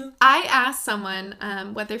jamming. I asked someone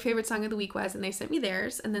what their favorite song of the week was, and they sent me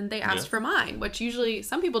theirs, and then they asked for mine, which usually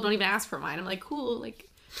some people don't even ask for mine. I'm like, cool, like,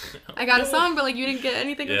 I got a song, but like you didn't get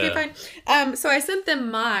anything. Yeah. Okay, fine. So I sent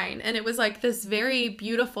them mine, and it was like this very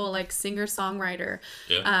beautiful like singer-songwriter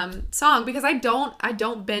song, because I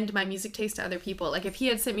don't bend my music taste to other people. Like if he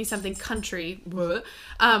had sent me something country,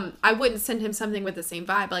 I wouldn't send him something with the same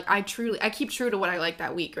vibe. Like I keep true to what I like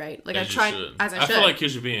that week, right? Like I tried as I should. I feel like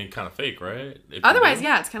you're being kind of fake, right? Otherwise,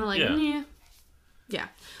 yeah, it's kind of like yeah.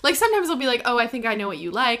 Like sometimes I'll be like, oh, I think I know what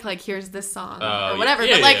you like. Like here's this song or whatever.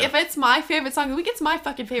 Yeah, but like if it's my favorite song of the week, it's my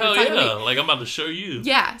fucking favorite song of the week. Like I'm about to show you.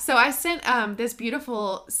 Yeah. So I sent this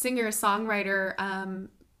beautiful singer-songwriter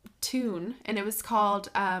tune, and it was called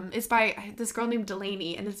it's by this girl named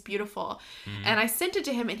Delaney, and it's beautiful. And I sent it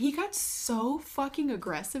to him, and he got so fucking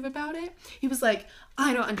aggressive about it. He was like,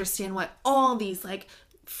 I don't understand what all these like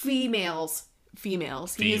females, he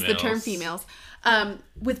used the term females,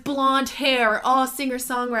 with blonde hair, all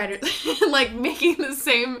singer-songwriters, like making the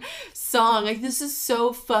same song. Like, this is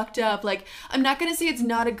so fucked up. Like, I'm not gonna say it's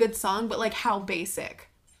not a good song, but like, how basic.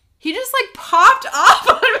 He just like popped off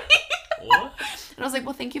on me. What? And I was like,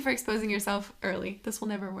 well, thank you for exposing yourself early. This will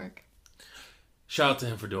never work. Shout out to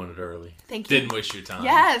him for doing it early. Thank you. Didn't waste your time.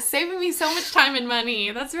 Yes, saving me so much time and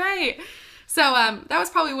money. That's right. So that was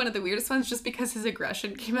probably one of the weirdest ones, just because his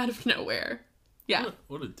aggression came out of nowhere. Yeah.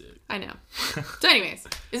 What a dick. I know. So anyways,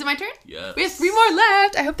 is it my turn? Yes. We have 3 more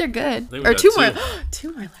left. I hope they're good. Or 2 more.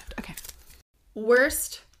 2 more left. Okay.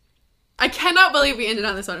 Worst. I cannot believe we ended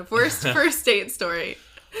on this one. Worst first date story.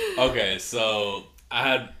 Okay, so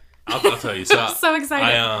I'll tell you. So I'm so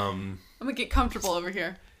excited. I'm gonna get comfortable over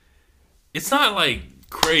here. It's not like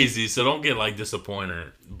crazy, so don't get like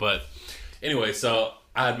disappointed. But anyway, so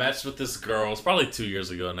I had matched with this girl. It's probably 2 years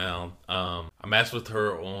ago now. I matched with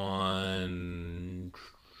her on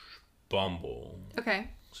Bumble. Okay.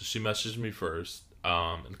 So she messaged me first.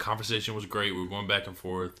 And the conversation was great. We were going back and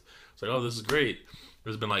forth. It's like, oh, this is great.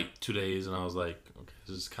 It's been like 2 days, and I was like, okay,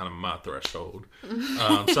 this is kind of my threshold.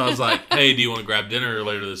 So I was like, hey, do you want to grab dinner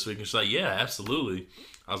later this week? And she's like, yeah, absolutely.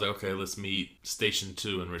 I was like, okay, let's meet Station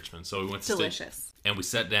 2 in Richmond. So we went to Delicious. And we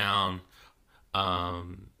sat down.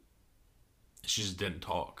 She just didn't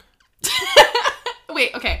talk.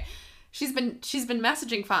 Wait, okay. She's been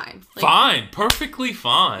messaging fine. Like, fine, perfectly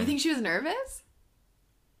fine. You think she was nervous?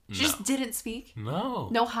 She just didn't speak? No.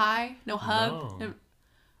 No hi? No hug? No.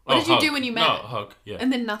 What did you do when you met? No, hug, yeah.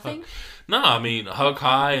 And then nothing? Hug. No, I mean, hug,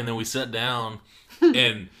 hi, and then we sat down.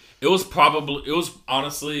 And it was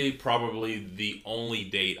honestly probably the only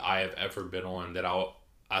date I have ever been on that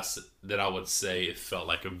I would say it felt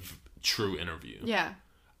like a true interview. Yeah.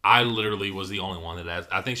 I literally was the only one that asked.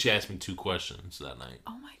 I think she asked me 2 questions that night.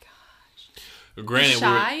 Oh my gosh. Granted,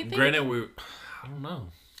 I don't know.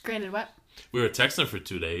 Granted what? We were texting for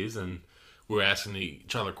 2 days, and we were asking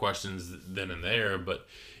each other questions then and there, but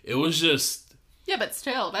it was just... Yeah, but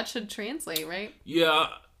still, that should translate, right? Yeah,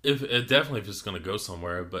 if it's going to go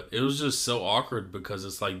somewhere, but it was just so awkward because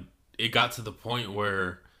it's like, it got to the point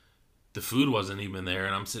where the food wasn't even there,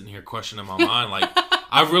 and I'm sitting here questioning my mind, like...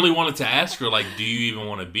 I really wanted to ask her, like, do you even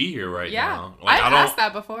want to be here right now? Like, I've asked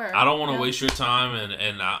that before. I don't want to waste your time,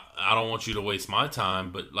 and I don't want you to waste my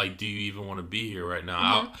time, but, like, do you even want to be here right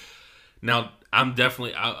now? Mm-hmm. Now, I'm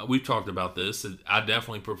definitely, we've talked about this, I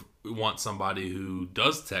definitely want somebody who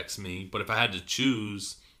does text me, but if I had to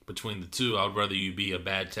choose between the two, I would rather you be a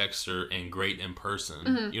bad texter and great in person.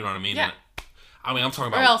 Mm-hmm. You know what I mean? Yeah. I mean, I'm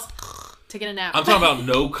talking about... Or else... to get a nap. I'm talking about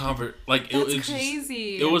no comfort. Like it's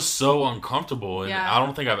crazy. It was so uncomfortable, and yeah. I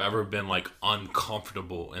don't think I've ever been like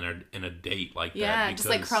uncomfortable in a date like that. Yeah, just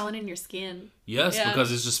like crawling in your skin. Yes,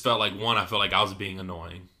 because it just felt like I felt like I was being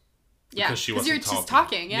annoying. Yeah, because she wasn't just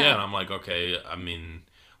talking. Yeah, and I'm like, okay, I mean,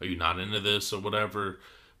 are you not into this or whatever?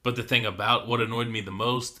 But the thing about what annoyed me the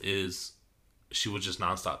most is she would just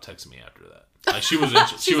nonstop text me after that. Like she was,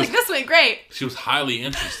 she was like, this went great. She was highly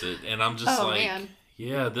interested, and I'm just like. Man.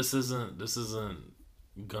 Yeah, this isn't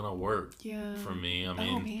gonna work for me. I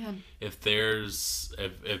mean, if there's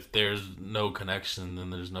no connection, then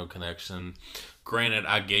there's no connection. Granted,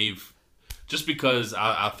 just because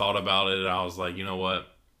I thought about it, I was like, you know what?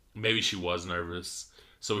 Maybe she was nervous.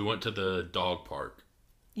 So we went to the dog park.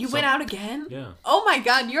 You went out again? Yeah. Oh my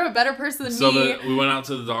God, you're a better person than me. So we went out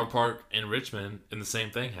to the dog park in Richmond, and the same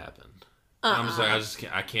thing happened. I'm just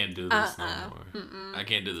like, I can't do this no more. I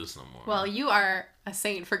can't do this no more. Well, you are a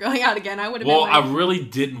saint for going out again. I would have been like... I really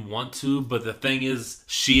didn't want to, but the thing is,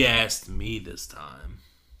 she asked me this time.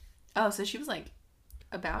 Oh, so she was like,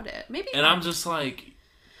 about it. Maybe. And I'm just like...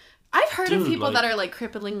 I've heard of people that are like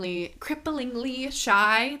cripplingly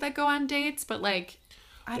shy that go on dates, but like,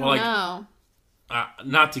 I don't know.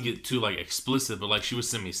 Not to get too like explicit, but like she would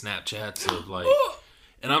send me Snapchats of like...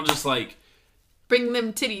 And I'm just like... Bring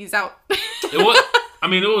them titties out. I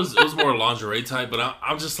mean, it was more lingerie type, but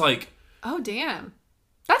I'm just like, oh damn,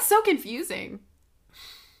 that's so confusing.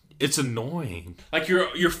 It's annoying. Like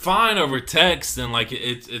you're fine over text, and like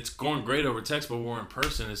it's going great over text, but when we're in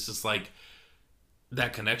person, it's just like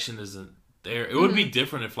that connection isn't there. It would be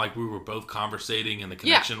different if like we were both conversating and the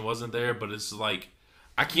connection wasn't there, but it's like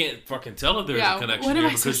I can't fucking tell if there's a connection here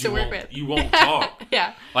because you won't talk.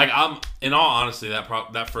 Yeah. Like in all honesty,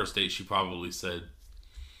 that first date she probably said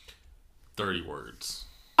 30 words.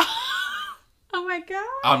 Oh my god.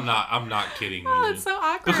 I'm not kidding you. Oh, it's so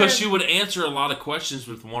awkward. Because she would answer a lot of questions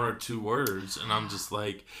with 1 or 2 words, and I'm just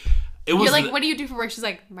like, it was. You're like, what do you do for work? She's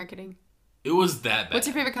like, marketing. It was that bad. What's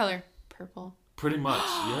your favorite color? Purple. Pretty much,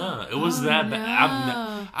 yeah. It was that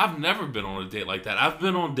bad. I've never been on a date like that. I've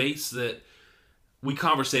been on dates that we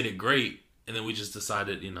conversated great, and then we just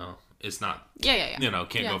decided, it's not. Yeah.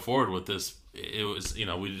 Can't go forward with this. It was,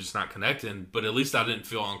 we're just not connecting. But at least I didn't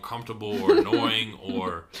feel uncomfortable or annoying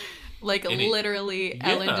or. Like literally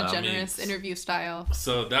Ellen DeGeneres interview style.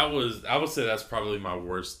 So I would say that's probably my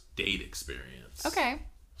worst date experience. Okay.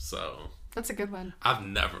 So. That's a good one. I've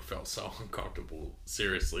never felt so uncomfortable.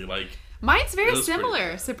 Seriously, like. Mine's very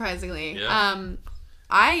similar, surprisingly. Yeah.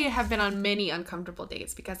 I have been on many uncomfortable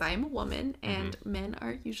dates because I am a woman and men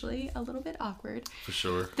are usually a little bit awkward. For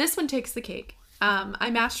sure. This one takes the cake. I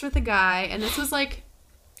matched with a guy, and this was like,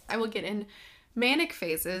 I will get in manic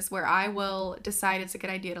phases where I will decide it's a good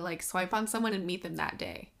idea to like swipe on someone and meet them that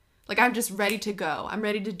day. Like I'm just ready to go. I'm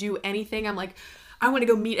ready to do anything. I'm like, I want to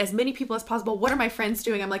go meet as many people as possible. What are my friends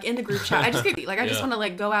doing? I'm like in the group chat. I just want to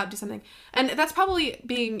like go out, do something. And that's probably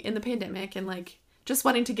being in the pandemic and like just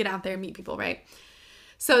wanting to get out there and meet people, right?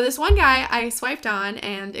 So this one guy I swiped on,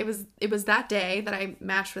 and it was that day that I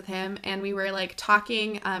matched with him, and we were like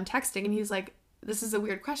talking, texting, and he's like, this is a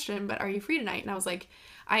weird question, but are you free tonight? And I was like,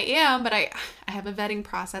 I am, but I have a vetting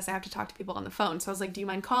process. I have to talk to people on the phone. So I was like, do you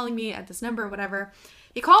mind calling me at this number or whatever?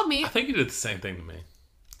 He called me. I think you did the same thing to me.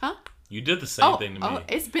 Huh? You did the same thing to me. Oh,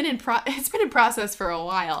 it's been in process for a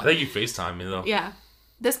while. I think you FaceTimed me though. Yeah.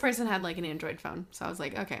 This person had like an Android phone. So I was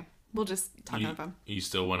like, okay, we'll just talk on the phone. You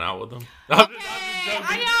still went out with them? Okay,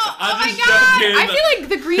 I know. Oh my god. I feel like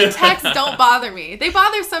the green texts don't bother me. They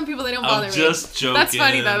bother some people. They don't bother me. I'm just joking. That's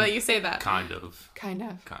funny though that you say that. Kind of.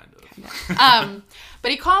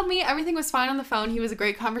 But he called me. Everything was fine on the phone. He was a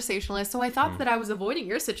great conversationalist. So I thought that I was avoiding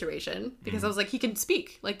your situation because I was like, he can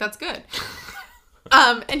speak. Like, that's good.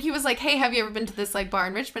 And he was like, hey, have you ever been to this like bar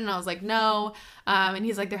in Richmond? And I was like, no. And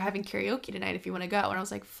he's like, they're having karaoke tonight if you want to go. And I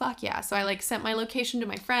was like, fuck yeah. So I like sent my location to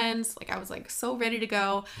my friends. Like I was like so ready to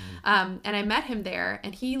go. And I met him there,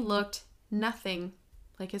 and he looked nothing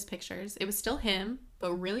like his pictures. It was still him,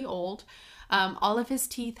 but really old. All of his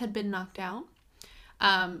teeth had been knocked out.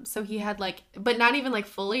 So he had like, but not even like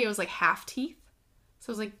fully, it was like half teeth. So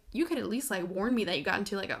I was like, you could at least like warn me that you got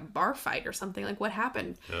into like a bar fight or something. Like what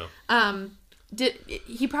happened? Yeah.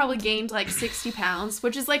 He probably gained like 60 pounds,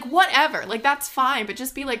 which is like whatever, like that's fine, but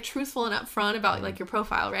just be like truthful and upfront about like your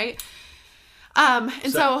profile, right?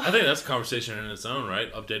 So I think that's a conversation in its own,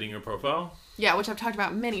 right? Updating your profile. Yeah, which I've talked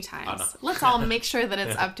about many times. Let's all make sure that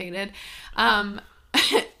it's updated. And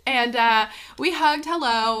we hugged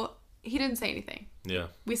hello. He didn't say anything. Yeah.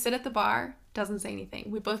 We sit at the bar, doesn't say anything.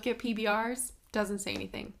 We both get PBRs, doesn't say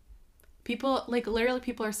anything. People, like literally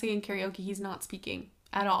people are singing karaoke. He's not speaking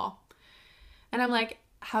at all. And I'm like,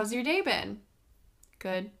 how's your day been?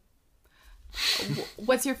 Good.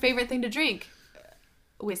 What's your favorite thing to drink?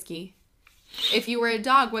 Whiskey. If you were a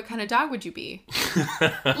dog, what kind of dog would you be?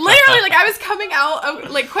 Literally, like I was coming out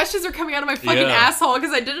of, like questions were coming out of my fucking asshole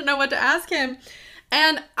because I didn't know what to ask him.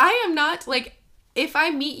 And I am not like, if I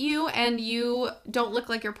meet you and you don't look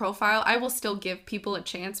like your profile, I will still give people a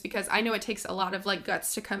chance because I know it takes a lot of like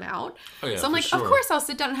guts to come out. Oh, yeah, so I'm like, sure. Of course I'll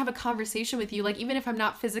sit down and have a conversation with you. Like even if I'm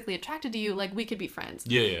not physically attracted to you, like we could be friends.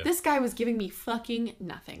 Yeah. This guy was giving me fucking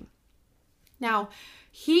nothing. Now,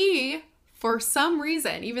 he, for some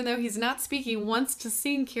reason, even though he's not speaking, wants to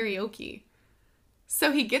sing karaoke.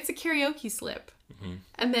 So he gets a karaoke slip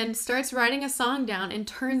and then starts writing a song down and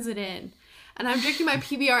turns it in. And I'm drinking my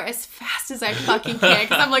PBR as fast as I fucking can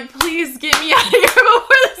because I'm like, please get me out of here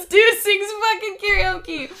before this dude sings fucking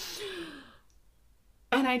karaoke.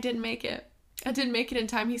 And I didn't make it. I didn't make it in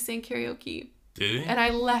time. He sang karaoke. Did he? And I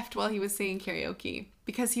left while he was singing karaoke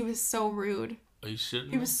because he was so rude. Are you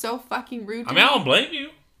shitting? He was so fucking rude. I mean, I don't blame you.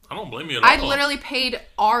 I don't blame you at all. I literally paid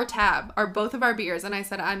our tab, both of our beers, and I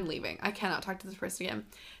said, I'm leaving. I cannot talk to this person again.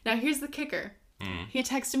 Now, here's the kicker. He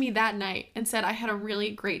texted me that night and said, I had a really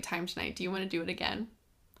great time tonight. Do you want to do it again?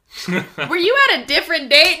 Were you at a different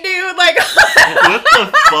date, dude? Like, what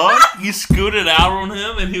the fuck? You scooted out on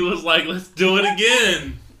him and he was like, let's do it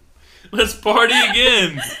again. Let's party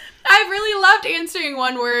again. I really loved answering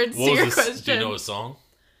one word to your question. Do you know a song?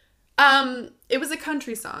 It was a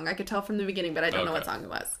country song. I could tell from the beginning, but I don't know what song it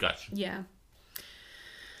was. Gotcha. Yeah.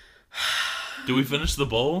 Did we finish the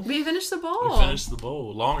bowl? We finished the bowl. We finished the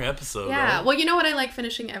bowl. Long episode. Yeah. Right? Well, you know what I like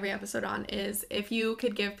finishing every episode on is if you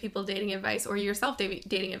could give people dating advice or yourself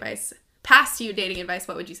dating advice, past you dating advice,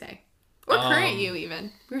 what would you say? Or current you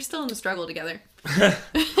even. We're still in the struggle together.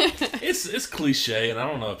 It's cliche, and I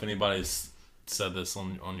don't know if anybody's said this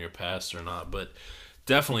on your past or not, but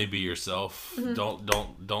definitely be yourself.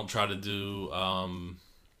 Mm-hmm. Don't try to do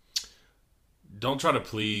don't try to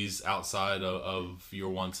please outside of your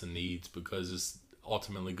wants and needs, because it's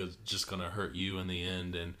ultimately just going to hurt you in the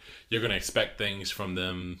end, and you're going to expect things from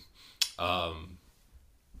them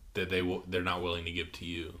that they're not willing to give to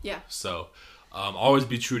you. Yeah. So always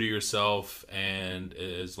be true to yourself, and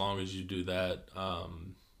as long as you do that,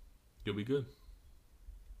 you'll be good.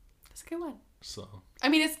 That's a good one. So I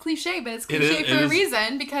mean, it's cliche, but it's cliche for a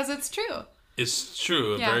reason, because it's true. It's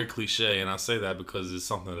true, very cliche, and I say that because it's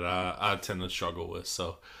something that I tend to struggle with.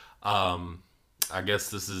 So, I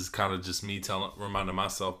guess this is kind of just me reminding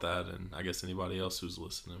myself that, and I guess anybody else who's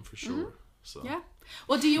listening for sure. Mm-hmm. So yeah.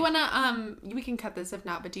 Well, do you want to? We can cut this if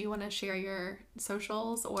not, but do you want to share your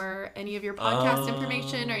socials or any of your podcast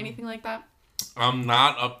information or anything like that? I'm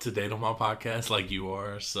not up to date on my podcast like you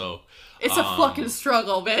are, so it's a fucking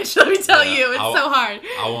struggle, bitch. Let me tell you, it's so hard.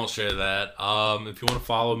 I won't share that. If you want to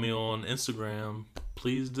follow me on Instagram,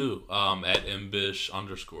 please do. At mbish_.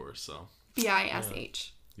 So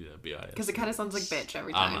BISH. Yeah, BISH. Because it kind of sounds like bitch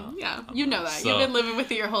every time. You know that. So, you've been living with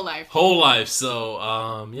it your whole life. So,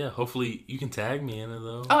 hopefully you can tag me in it,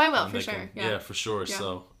 though. Oh, I will, for sure. Yeah, for sure. Yeah.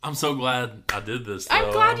 So, I'm so glad I did this, though.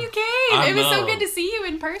 I'm glad you came. It was so good to see you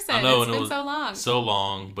in person. I know, it's been so long. So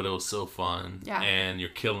long, but it was so fun. Yeah. And you're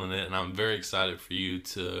killing it, and I'm very excited for you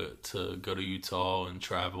to go to Utah and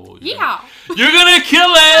travel. Yeah. You're gonna kill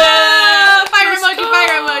it! Fire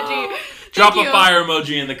emoji. Drop a fire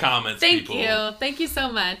emoji in the comments, people. Thank you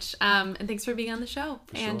so much. And thanks for being on the show.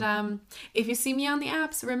 And if you see me on the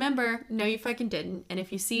apps, remember, no, you fucking didn't. And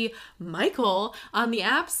if you see Michael on the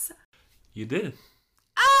apps, you did.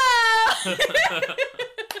 Ah!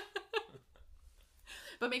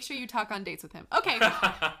 But make sure you talk on dates with him. Okay.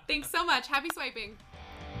 Thanks so much. Happy swiping.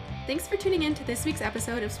 Thanks for tuning in to this week's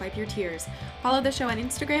episode of Swipe Your Tears. Follow the show on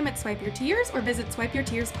Instagram at Swipe Your Tears or visit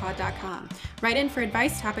swipeyourtearspod.com. Write in for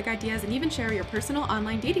advice, topic ideas, and even share your personal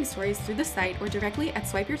online dating stories through the site or directly at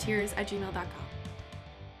swipeyourtears@gmail.com.